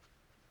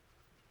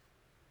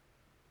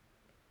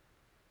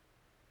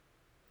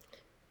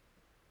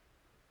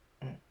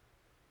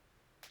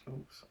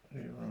 Oops,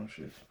 yeah, wrong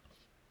shit.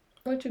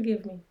 What you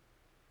give me?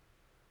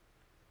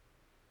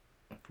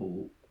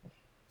 Fool.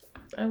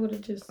 I would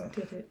have just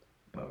did it.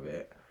 My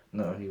bad.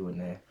 No, he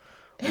wouldn't have.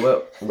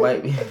 What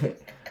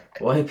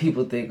white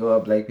people think all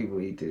black people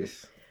eat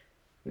this?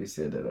 We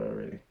said that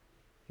already.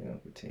 You know,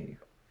 continue.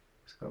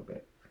 Let's go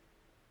back.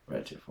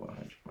 Ratchet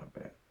 400, my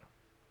bad.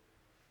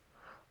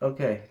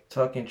 Okay,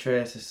 talking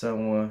trash to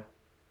someone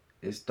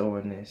is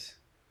throwing this.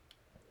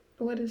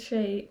 What is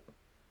shade?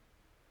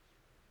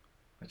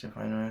 What's your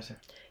final answer?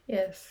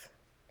 Yes.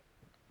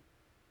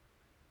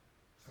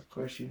 Of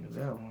course you knew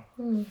that one.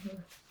 Mm-hmm.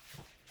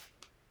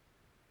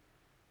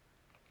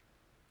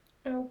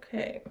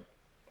 Okay.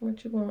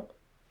 What you want?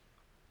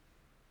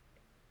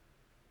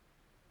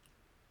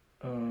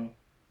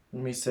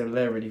 Let me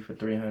celebrity for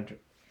 300.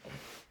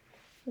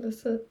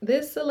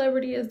 This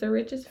celebrity is the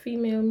richest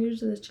female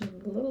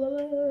musician.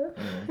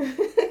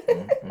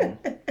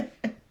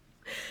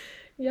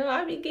 Y'all,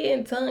 I be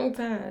getting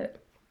tongue-tied.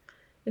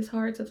 It's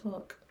hard to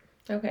talk.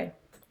 Okay,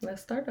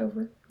 let's start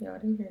over. Y'all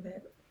didn't hear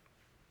that.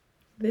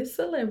 This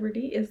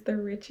celebrity is the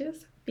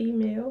richest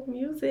female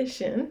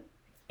musician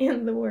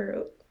in the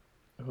world.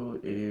 Who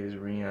is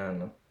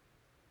Rihanna?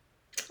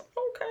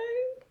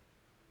 Okay.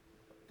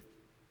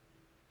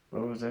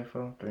 was that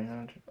for?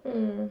 300.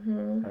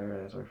 Mm-hmm.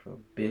 Her ass worth for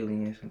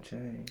billions and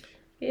change.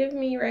 Give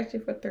me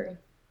ratchet for 3.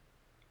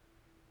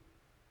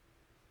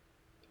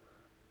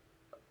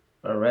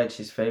 A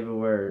ratchet's favorite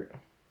word.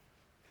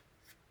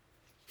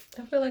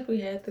 I feel like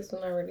we had this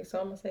one already, so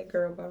I'm gonna say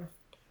girl bar.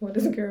 What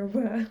is girl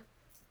bar?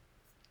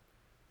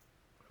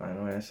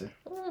 Final answer.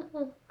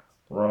 Mm-hmm.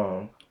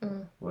 Wrong.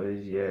 Mm. What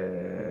is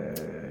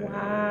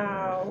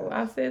Wow.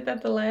 I said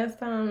that the last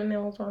time and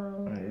that was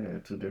wrong. Yeah,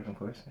 2 different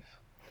questions.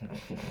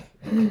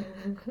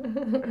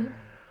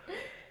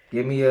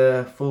 Give me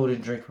a food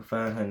and drink for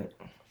 500.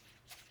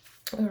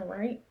 All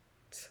right.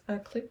 I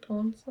clicked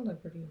on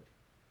celebrity.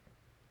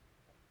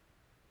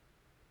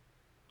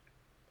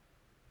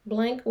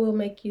 Blank will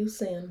make you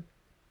sin.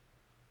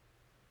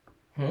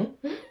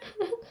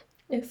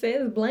 It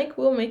says blank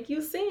will make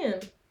you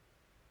sin.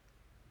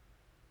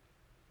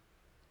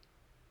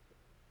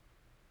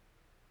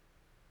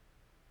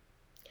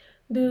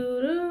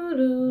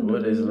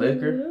 What is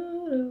liquor?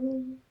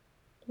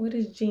 What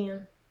is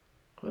gin?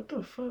 What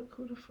the fuck?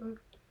 Who the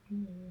fuck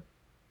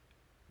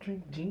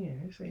drink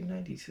gin? It's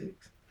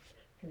 896.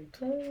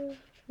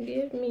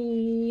 Give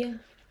me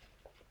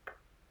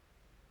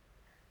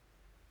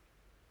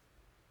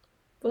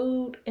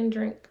food and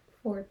drink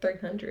for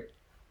 300.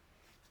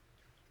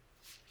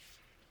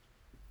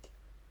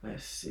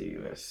 Let's see.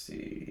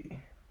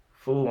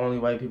 Food only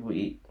white people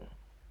eat.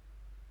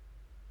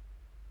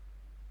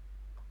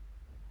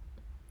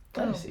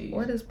 That's easy.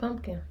 What is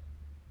pumpkin?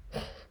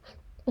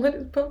 What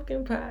is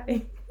pumpkin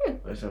pie?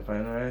 What's your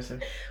final answer?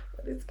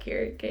 What is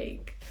carrot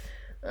cake?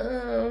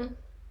 Food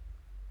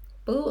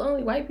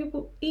only white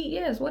people eat.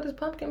 Yes. What is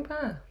pumpkin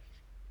pie?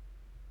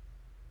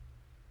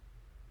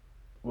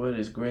 What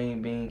is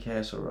green bean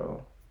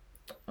casserole?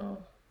 Oh,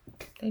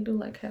 they do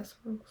like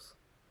casseroles.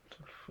 What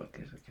the fuck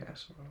is a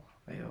casserole?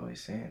 They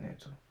always saying that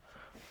too.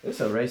 It's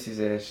a racist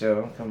ass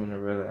show. I'm coming to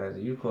realize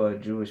it. You call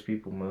Jewish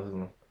people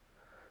Muslim,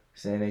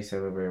 saying they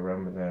celebrate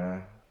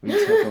Ramadan. We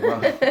talk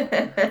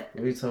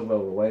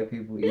about what white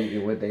people eat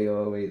and what they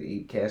always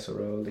eat,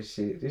 casserole and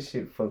shit. This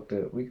shit fucked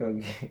up. We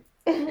gonna get.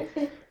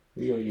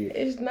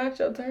 It's not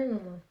your turn no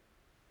more.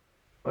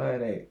 Why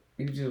they?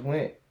 You just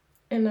went.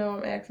 And now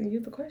I'm asking you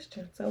the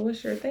question. So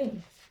what's your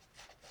thing?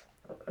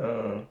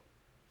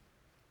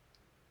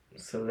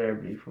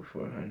 Celebrity for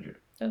 400.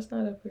 That's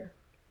not up here.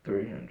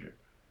 300.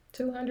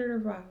 200 or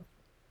 5?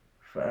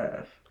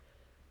 5.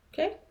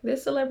 Okay.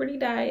 This celebrity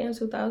died in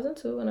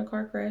 2002 in a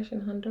car crash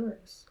in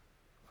Honduras.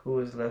 Who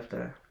is Left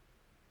Eye?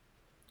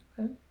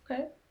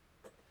 Okay.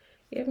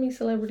 Give me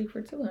celebrity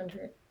for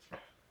 200.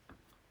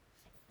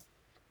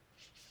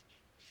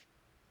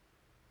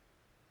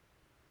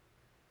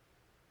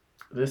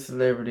 This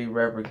celebrity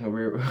rapping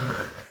career.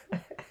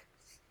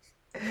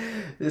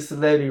 This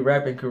celebrity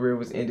rapping career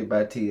was ended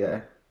by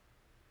T.I.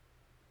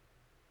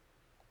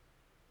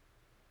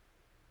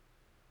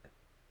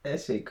 That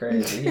shit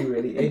crazy. He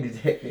really ended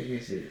that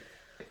nigga shit.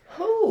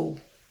 Who?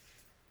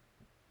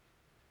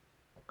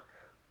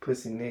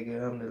 Pussy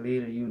nigga, I'm the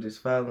leader. You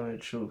just following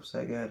troops.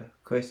 I got a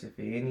question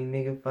for any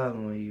nigga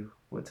following you.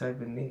 What type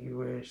of nigga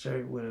wear a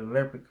shirt with a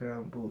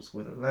leprechaun boots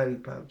with a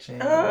lollipop chain?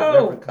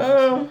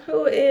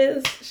 Who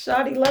is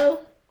Shawty Low?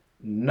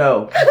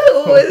 No.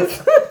 Who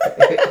is?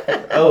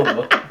 It's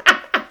over.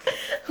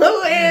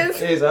 Who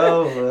is? It's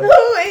over.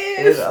 Who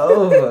is? It's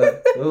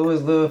over. Who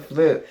was Lil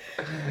Flip?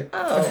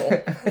 Oh,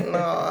 no,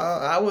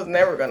 I was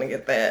never gonna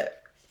get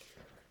that.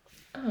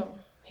 Oh,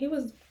 he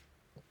was.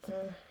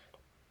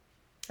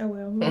 Oh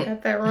well, I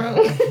got that wrong.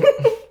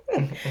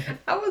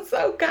 I was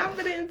so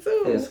confident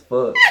too. It's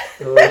fuck.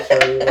 Who was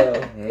Shawty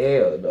Low?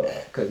 Hell no.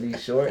 Cause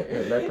he's short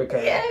and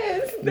leprechaun.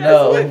 Yes,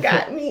 that's what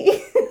got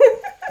me.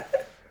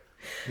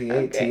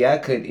 T.I.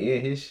 couldn't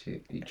end his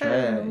shit. He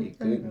tried. He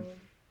couldn't.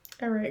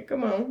 All right,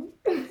 come on.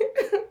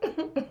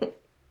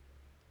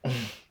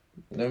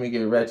 Let me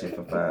get ratchet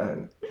for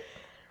 500.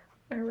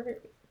 All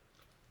right.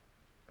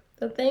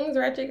 The things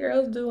ratchet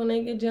girls do when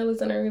they get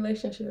jealous in a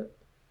relationship.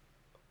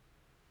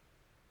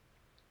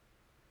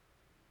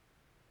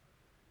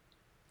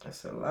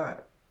 That's a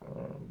lot.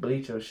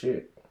 Bleach your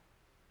shit.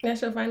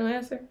 That's your final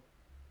answer?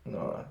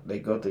 No, they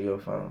go through your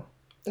phone.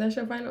 That's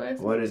your final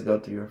answer? What is go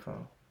through your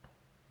phone?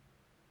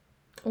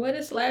 What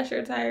is slash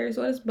your tires?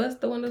 What is bust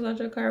the windows out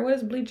your car? What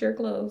is bleach your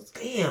clothes?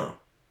 Damn.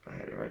 I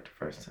had it right the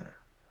first time.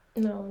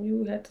 No,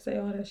 you had to say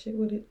all that shit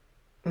with it.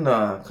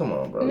 Nah, come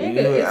on, bro.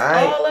 Nigga,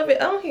 all of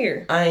it on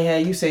here. I ain't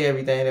had you say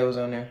everything that was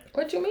on there.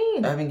 What you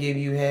mean? I've been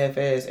giving you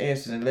half-ass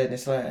answers and letting it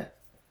slide.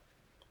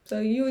 So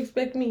you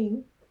expect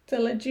me to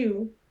let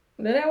you...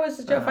 That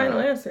was your final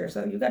answer,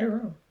 so you got it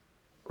wrong.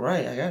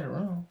 Right, I got it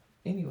wrong.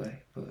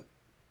 Anyway, but...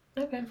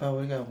 Okay. If I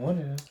would've got one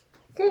of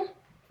them...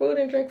 Food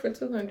and drink for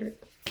 200.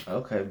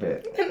 Okay,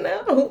 bet.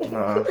 No.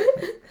 Nah.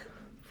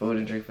 Food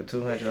and drink for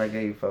 200, I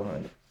gave you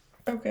 400.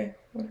 Okay,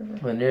 whatever.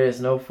 When there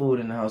is no food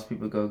in the house,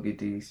 people go get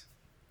these.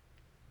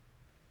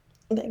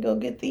 They go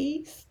get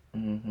these?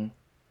 Mm-hmm.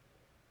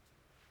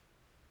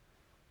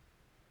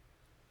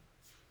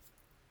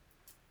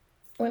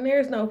 When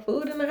there's no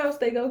food in the house,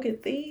 they go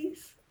get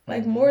these?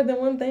 Like more than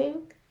one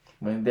thing?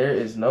 When there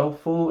is no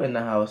food in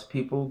the house,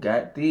 people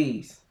got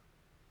these.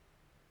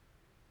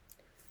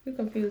 You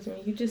confused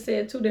me. You just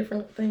said two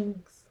different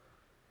things.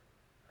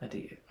 I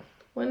did.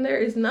 When there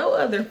is no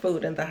other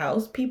food in the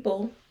house,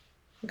 people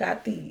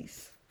got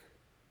these.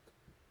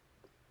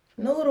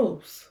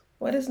 Noodles.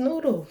 What is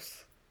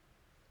noodles?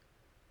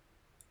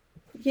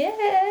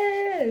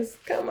 Yes,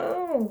 come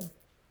on.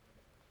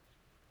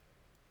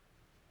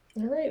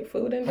 All right,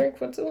 food and drink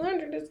for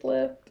 200 is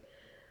left.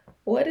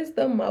 What is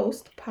the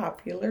most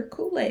popular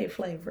Kool-Aid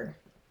flavor?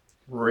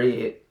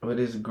 Red. What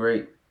is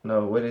grape?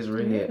 No, what is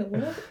red? Nigga,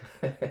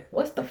 what?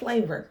 What's the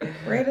flavor?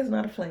 Red is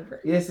not a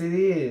flavor. Yes, it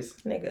is.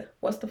 Nigga,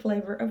 what's the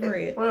flavor of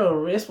red?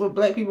 Bro, that's what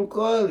black people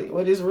call it.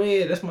 What is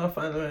red? That's my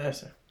final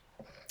answer.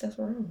 That's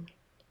wrong.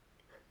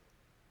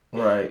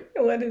 Right.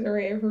 What is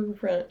red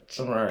fruit punch?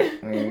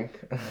 Right, man.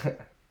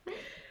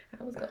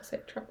 I was gonna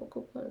say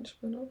tropical punch,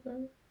 but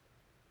okay.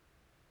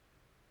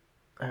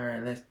 All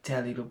right, let's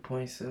tally the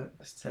points up.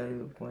 Let's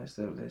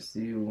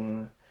see who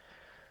won.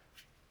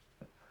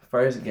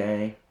 First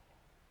game,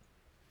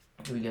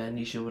 we got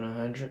Nisha with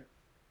 100.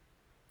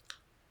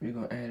 We're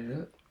gonna add it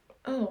up.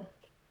 Oh,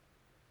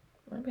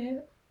 my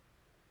bad.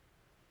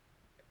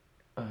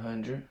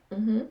 100.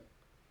 Mm-hmm.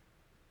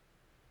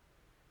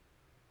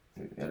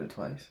 We got it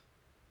twice.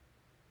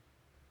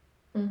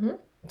 Mm-hmm.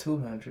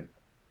 200.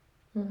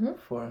 Mm-hmm.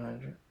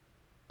 400.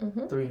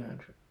 Mm-hmm.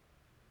 300.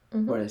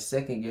 Mm-hmm. For the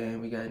second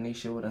game, we got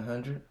Nisha with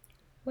 100.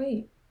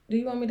 Wait, do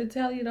you want me to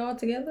tally it all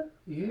together?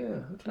 Yeah.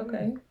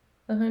 Okay.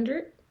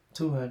 100.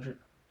 200.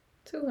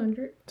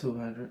 200.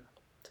 200.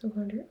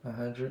 200.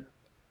 100.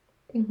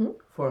 Mm-hmm.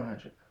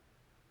 400.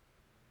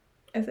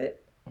 That's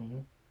it? Mm-hmm.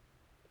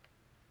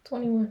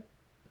 21.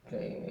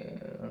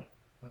 Damn.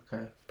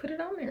 Okay. Put it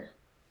on there.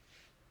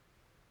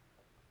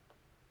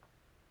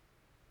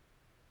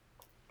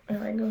 All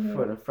right, go ahead.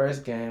 For the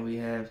first game, we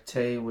have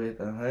Tay with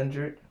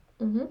 100.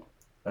 Mm-hmm.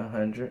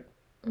 100.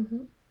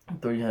 Mm-hmm.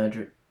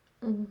 300.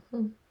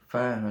 Mm-hmm.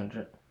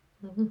 500.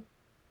 Mm-hmm.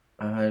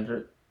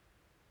 100.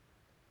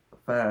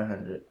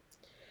 500.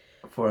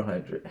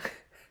 400.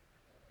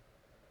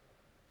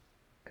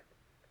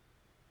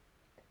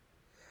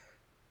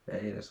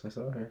 Hey, that's what's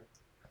on here.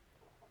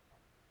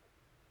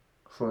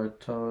 For a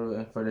total,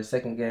 and for the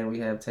second game, we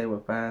have Tay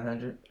with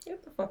 500.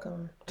 Get the fuck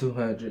on.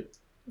 200.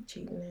 You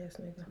cheating ass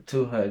nigga.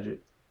 200.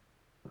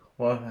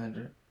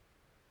 100.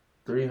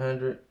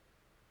 300.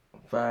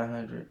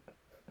 500.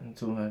 And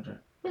 200.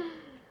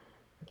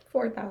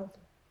 4,000.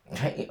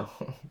 Damn.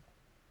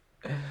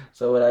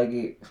 So what I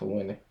get for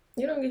winning?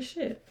 You don't get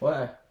shit.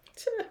 Why?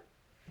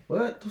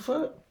 What the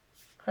fuck?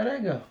 How'd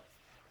that go?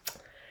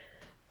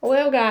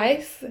 Well,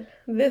 guys,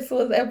 this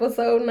was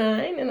episode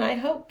 9, and I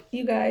hope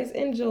you guys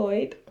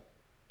enjoyed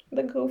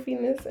the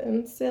goofiness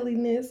and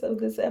silliness of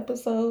this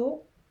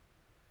episode.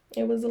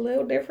 It was a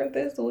little different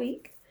this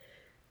week.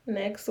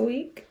 Next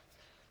week,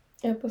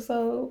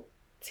 episode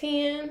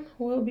 10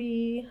 will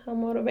be a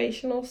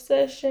motivational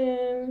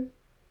session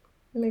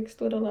mixed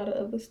with a lot of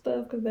other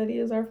stuff because that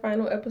is our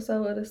final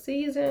episode of the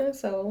season.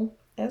 So,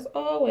 as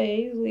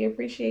always, we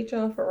appreciate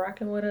y'all for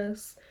rocking with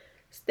us,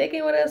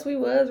 sticking with us. We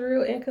was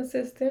real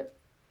inconsistent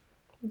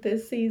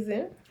this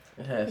season.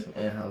 It had some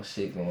in-house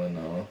shit going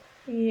on.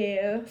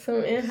 Yeah,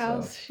 some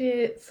in-house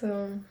shit,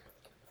 some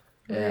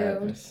it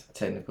happens.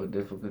 Technical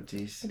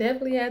difficulties.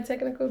 Definitely had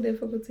technical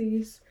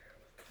difficulties,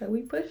 but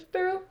we pushed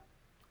through.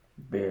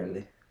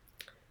 Barely,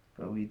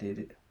 but we did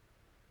it.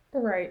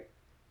 Right.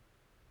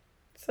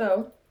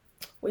 So,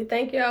 we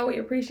thank y'all. We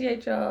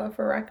appreciate y'all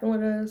for rocking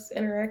with us,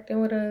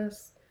 interacting with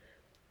us,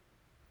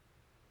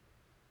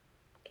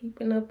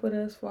 keeping up with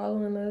us,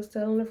 following us,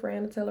 telling a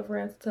friend to tell a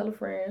friend to tell a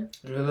friend.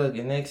 Good look,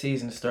 the next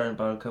season starting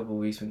about a couple of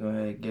weeks. We're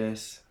gonna have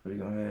guests. We're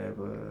gonna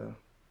have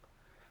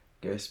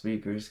guest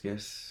speakers,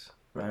 guest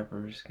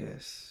rappers,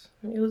 guest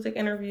music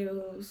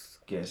interviews,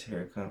 guest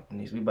hair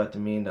companies. We about the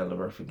 $1 million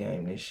worth of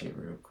game this shit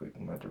real quick.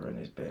 I'm about to run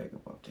this bag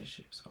about this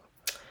shit. So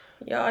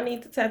y'all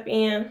need to tap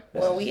in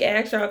when we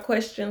ask y'all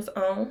questions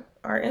on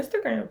our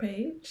Instagram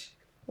page.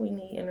 We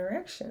need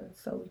interaction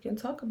so we can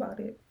talk about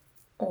it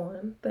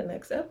on the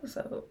next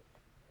episode.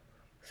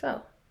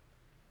 So,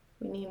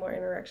 we need more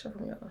interaction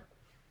from y'all.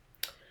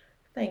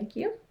 Thank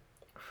you.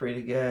 Free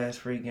the guys,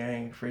 free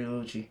gang, free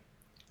Lucci.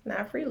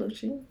 Not free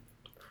Lucci.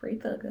 Free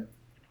Thugger.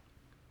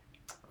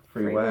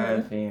 Free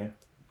wife and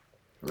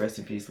rest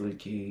in peace, Lil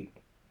Kid.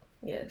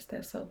 Yes,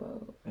 that's so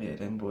bold. Yeah,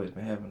 them boys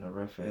been having a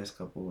rough ass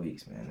couple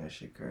weeks, man. That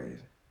shit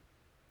crazy.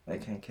 They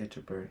can't catch a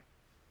break.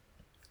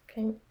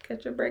 Can't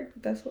catch a break,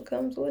 but that's what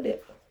comes with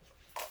it.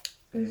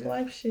 This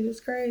life shit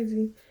is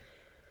crazy.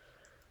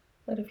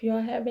 But if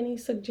y'all have any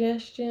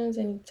suggestions,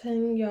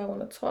 anything y'all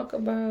want to talk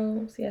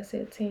about, see, I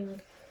said ting.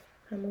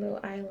 I'm a little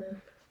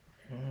island.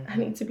 I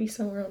need to be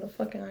somewhere on the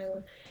fucking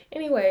island.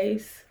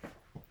 Anyways,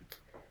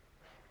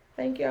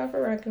 thank y'all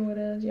for rocking with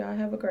us. Y'all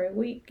have a great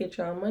week. Get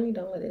y'all money.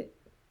 Don't let it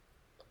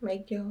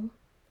make y'all.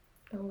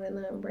 Don't let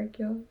nothing break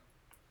y'all.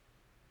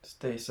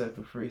 Stay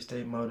sucker free,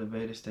 stay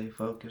motivated, stay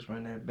focused,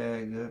 run that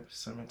bag up.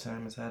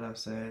 Summertime is hot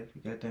outside. If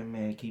you got that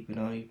man, keep it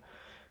on you.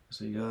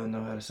 So y'all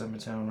know how the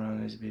summertime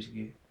around this bitch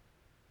get.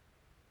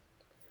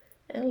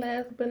 And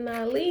last but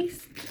not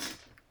least,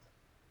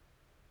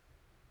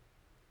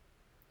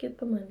 get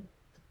the money.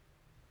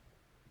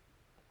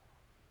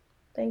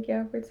 Thank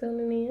y'all for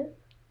tuning in.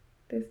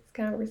 This is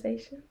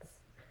Conversations.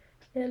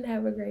 And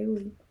have a great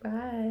week.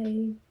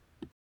 Bye.